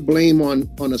put a blame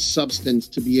on a substance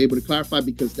to be able to clarify,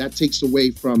 because that takes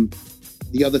away from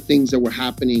the other things that were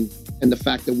happening, and the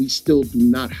fact that we still do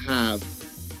not have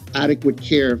adequate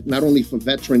care, not only for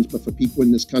veterans, but for people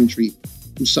in this country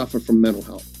who suffer from mental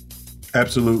health.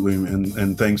 Absolutely.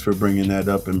 And thanks for bringing that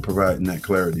up and providing that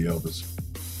clarity, Elvis.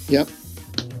 Yep.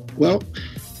 Well,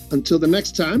 Until the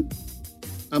next time,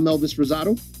 I'm Elvis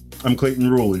Rosado. I'm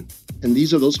Clayton Rowley. And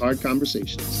these are Those Hard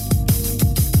Conversations.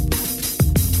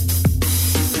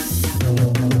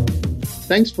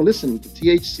 Thanks for listening to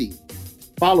THC.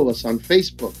 Follow us on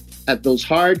Facebook at Those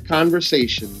Hard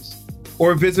Conversations.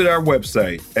 Or visit our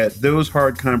website at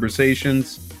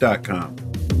thosehardconversations.com.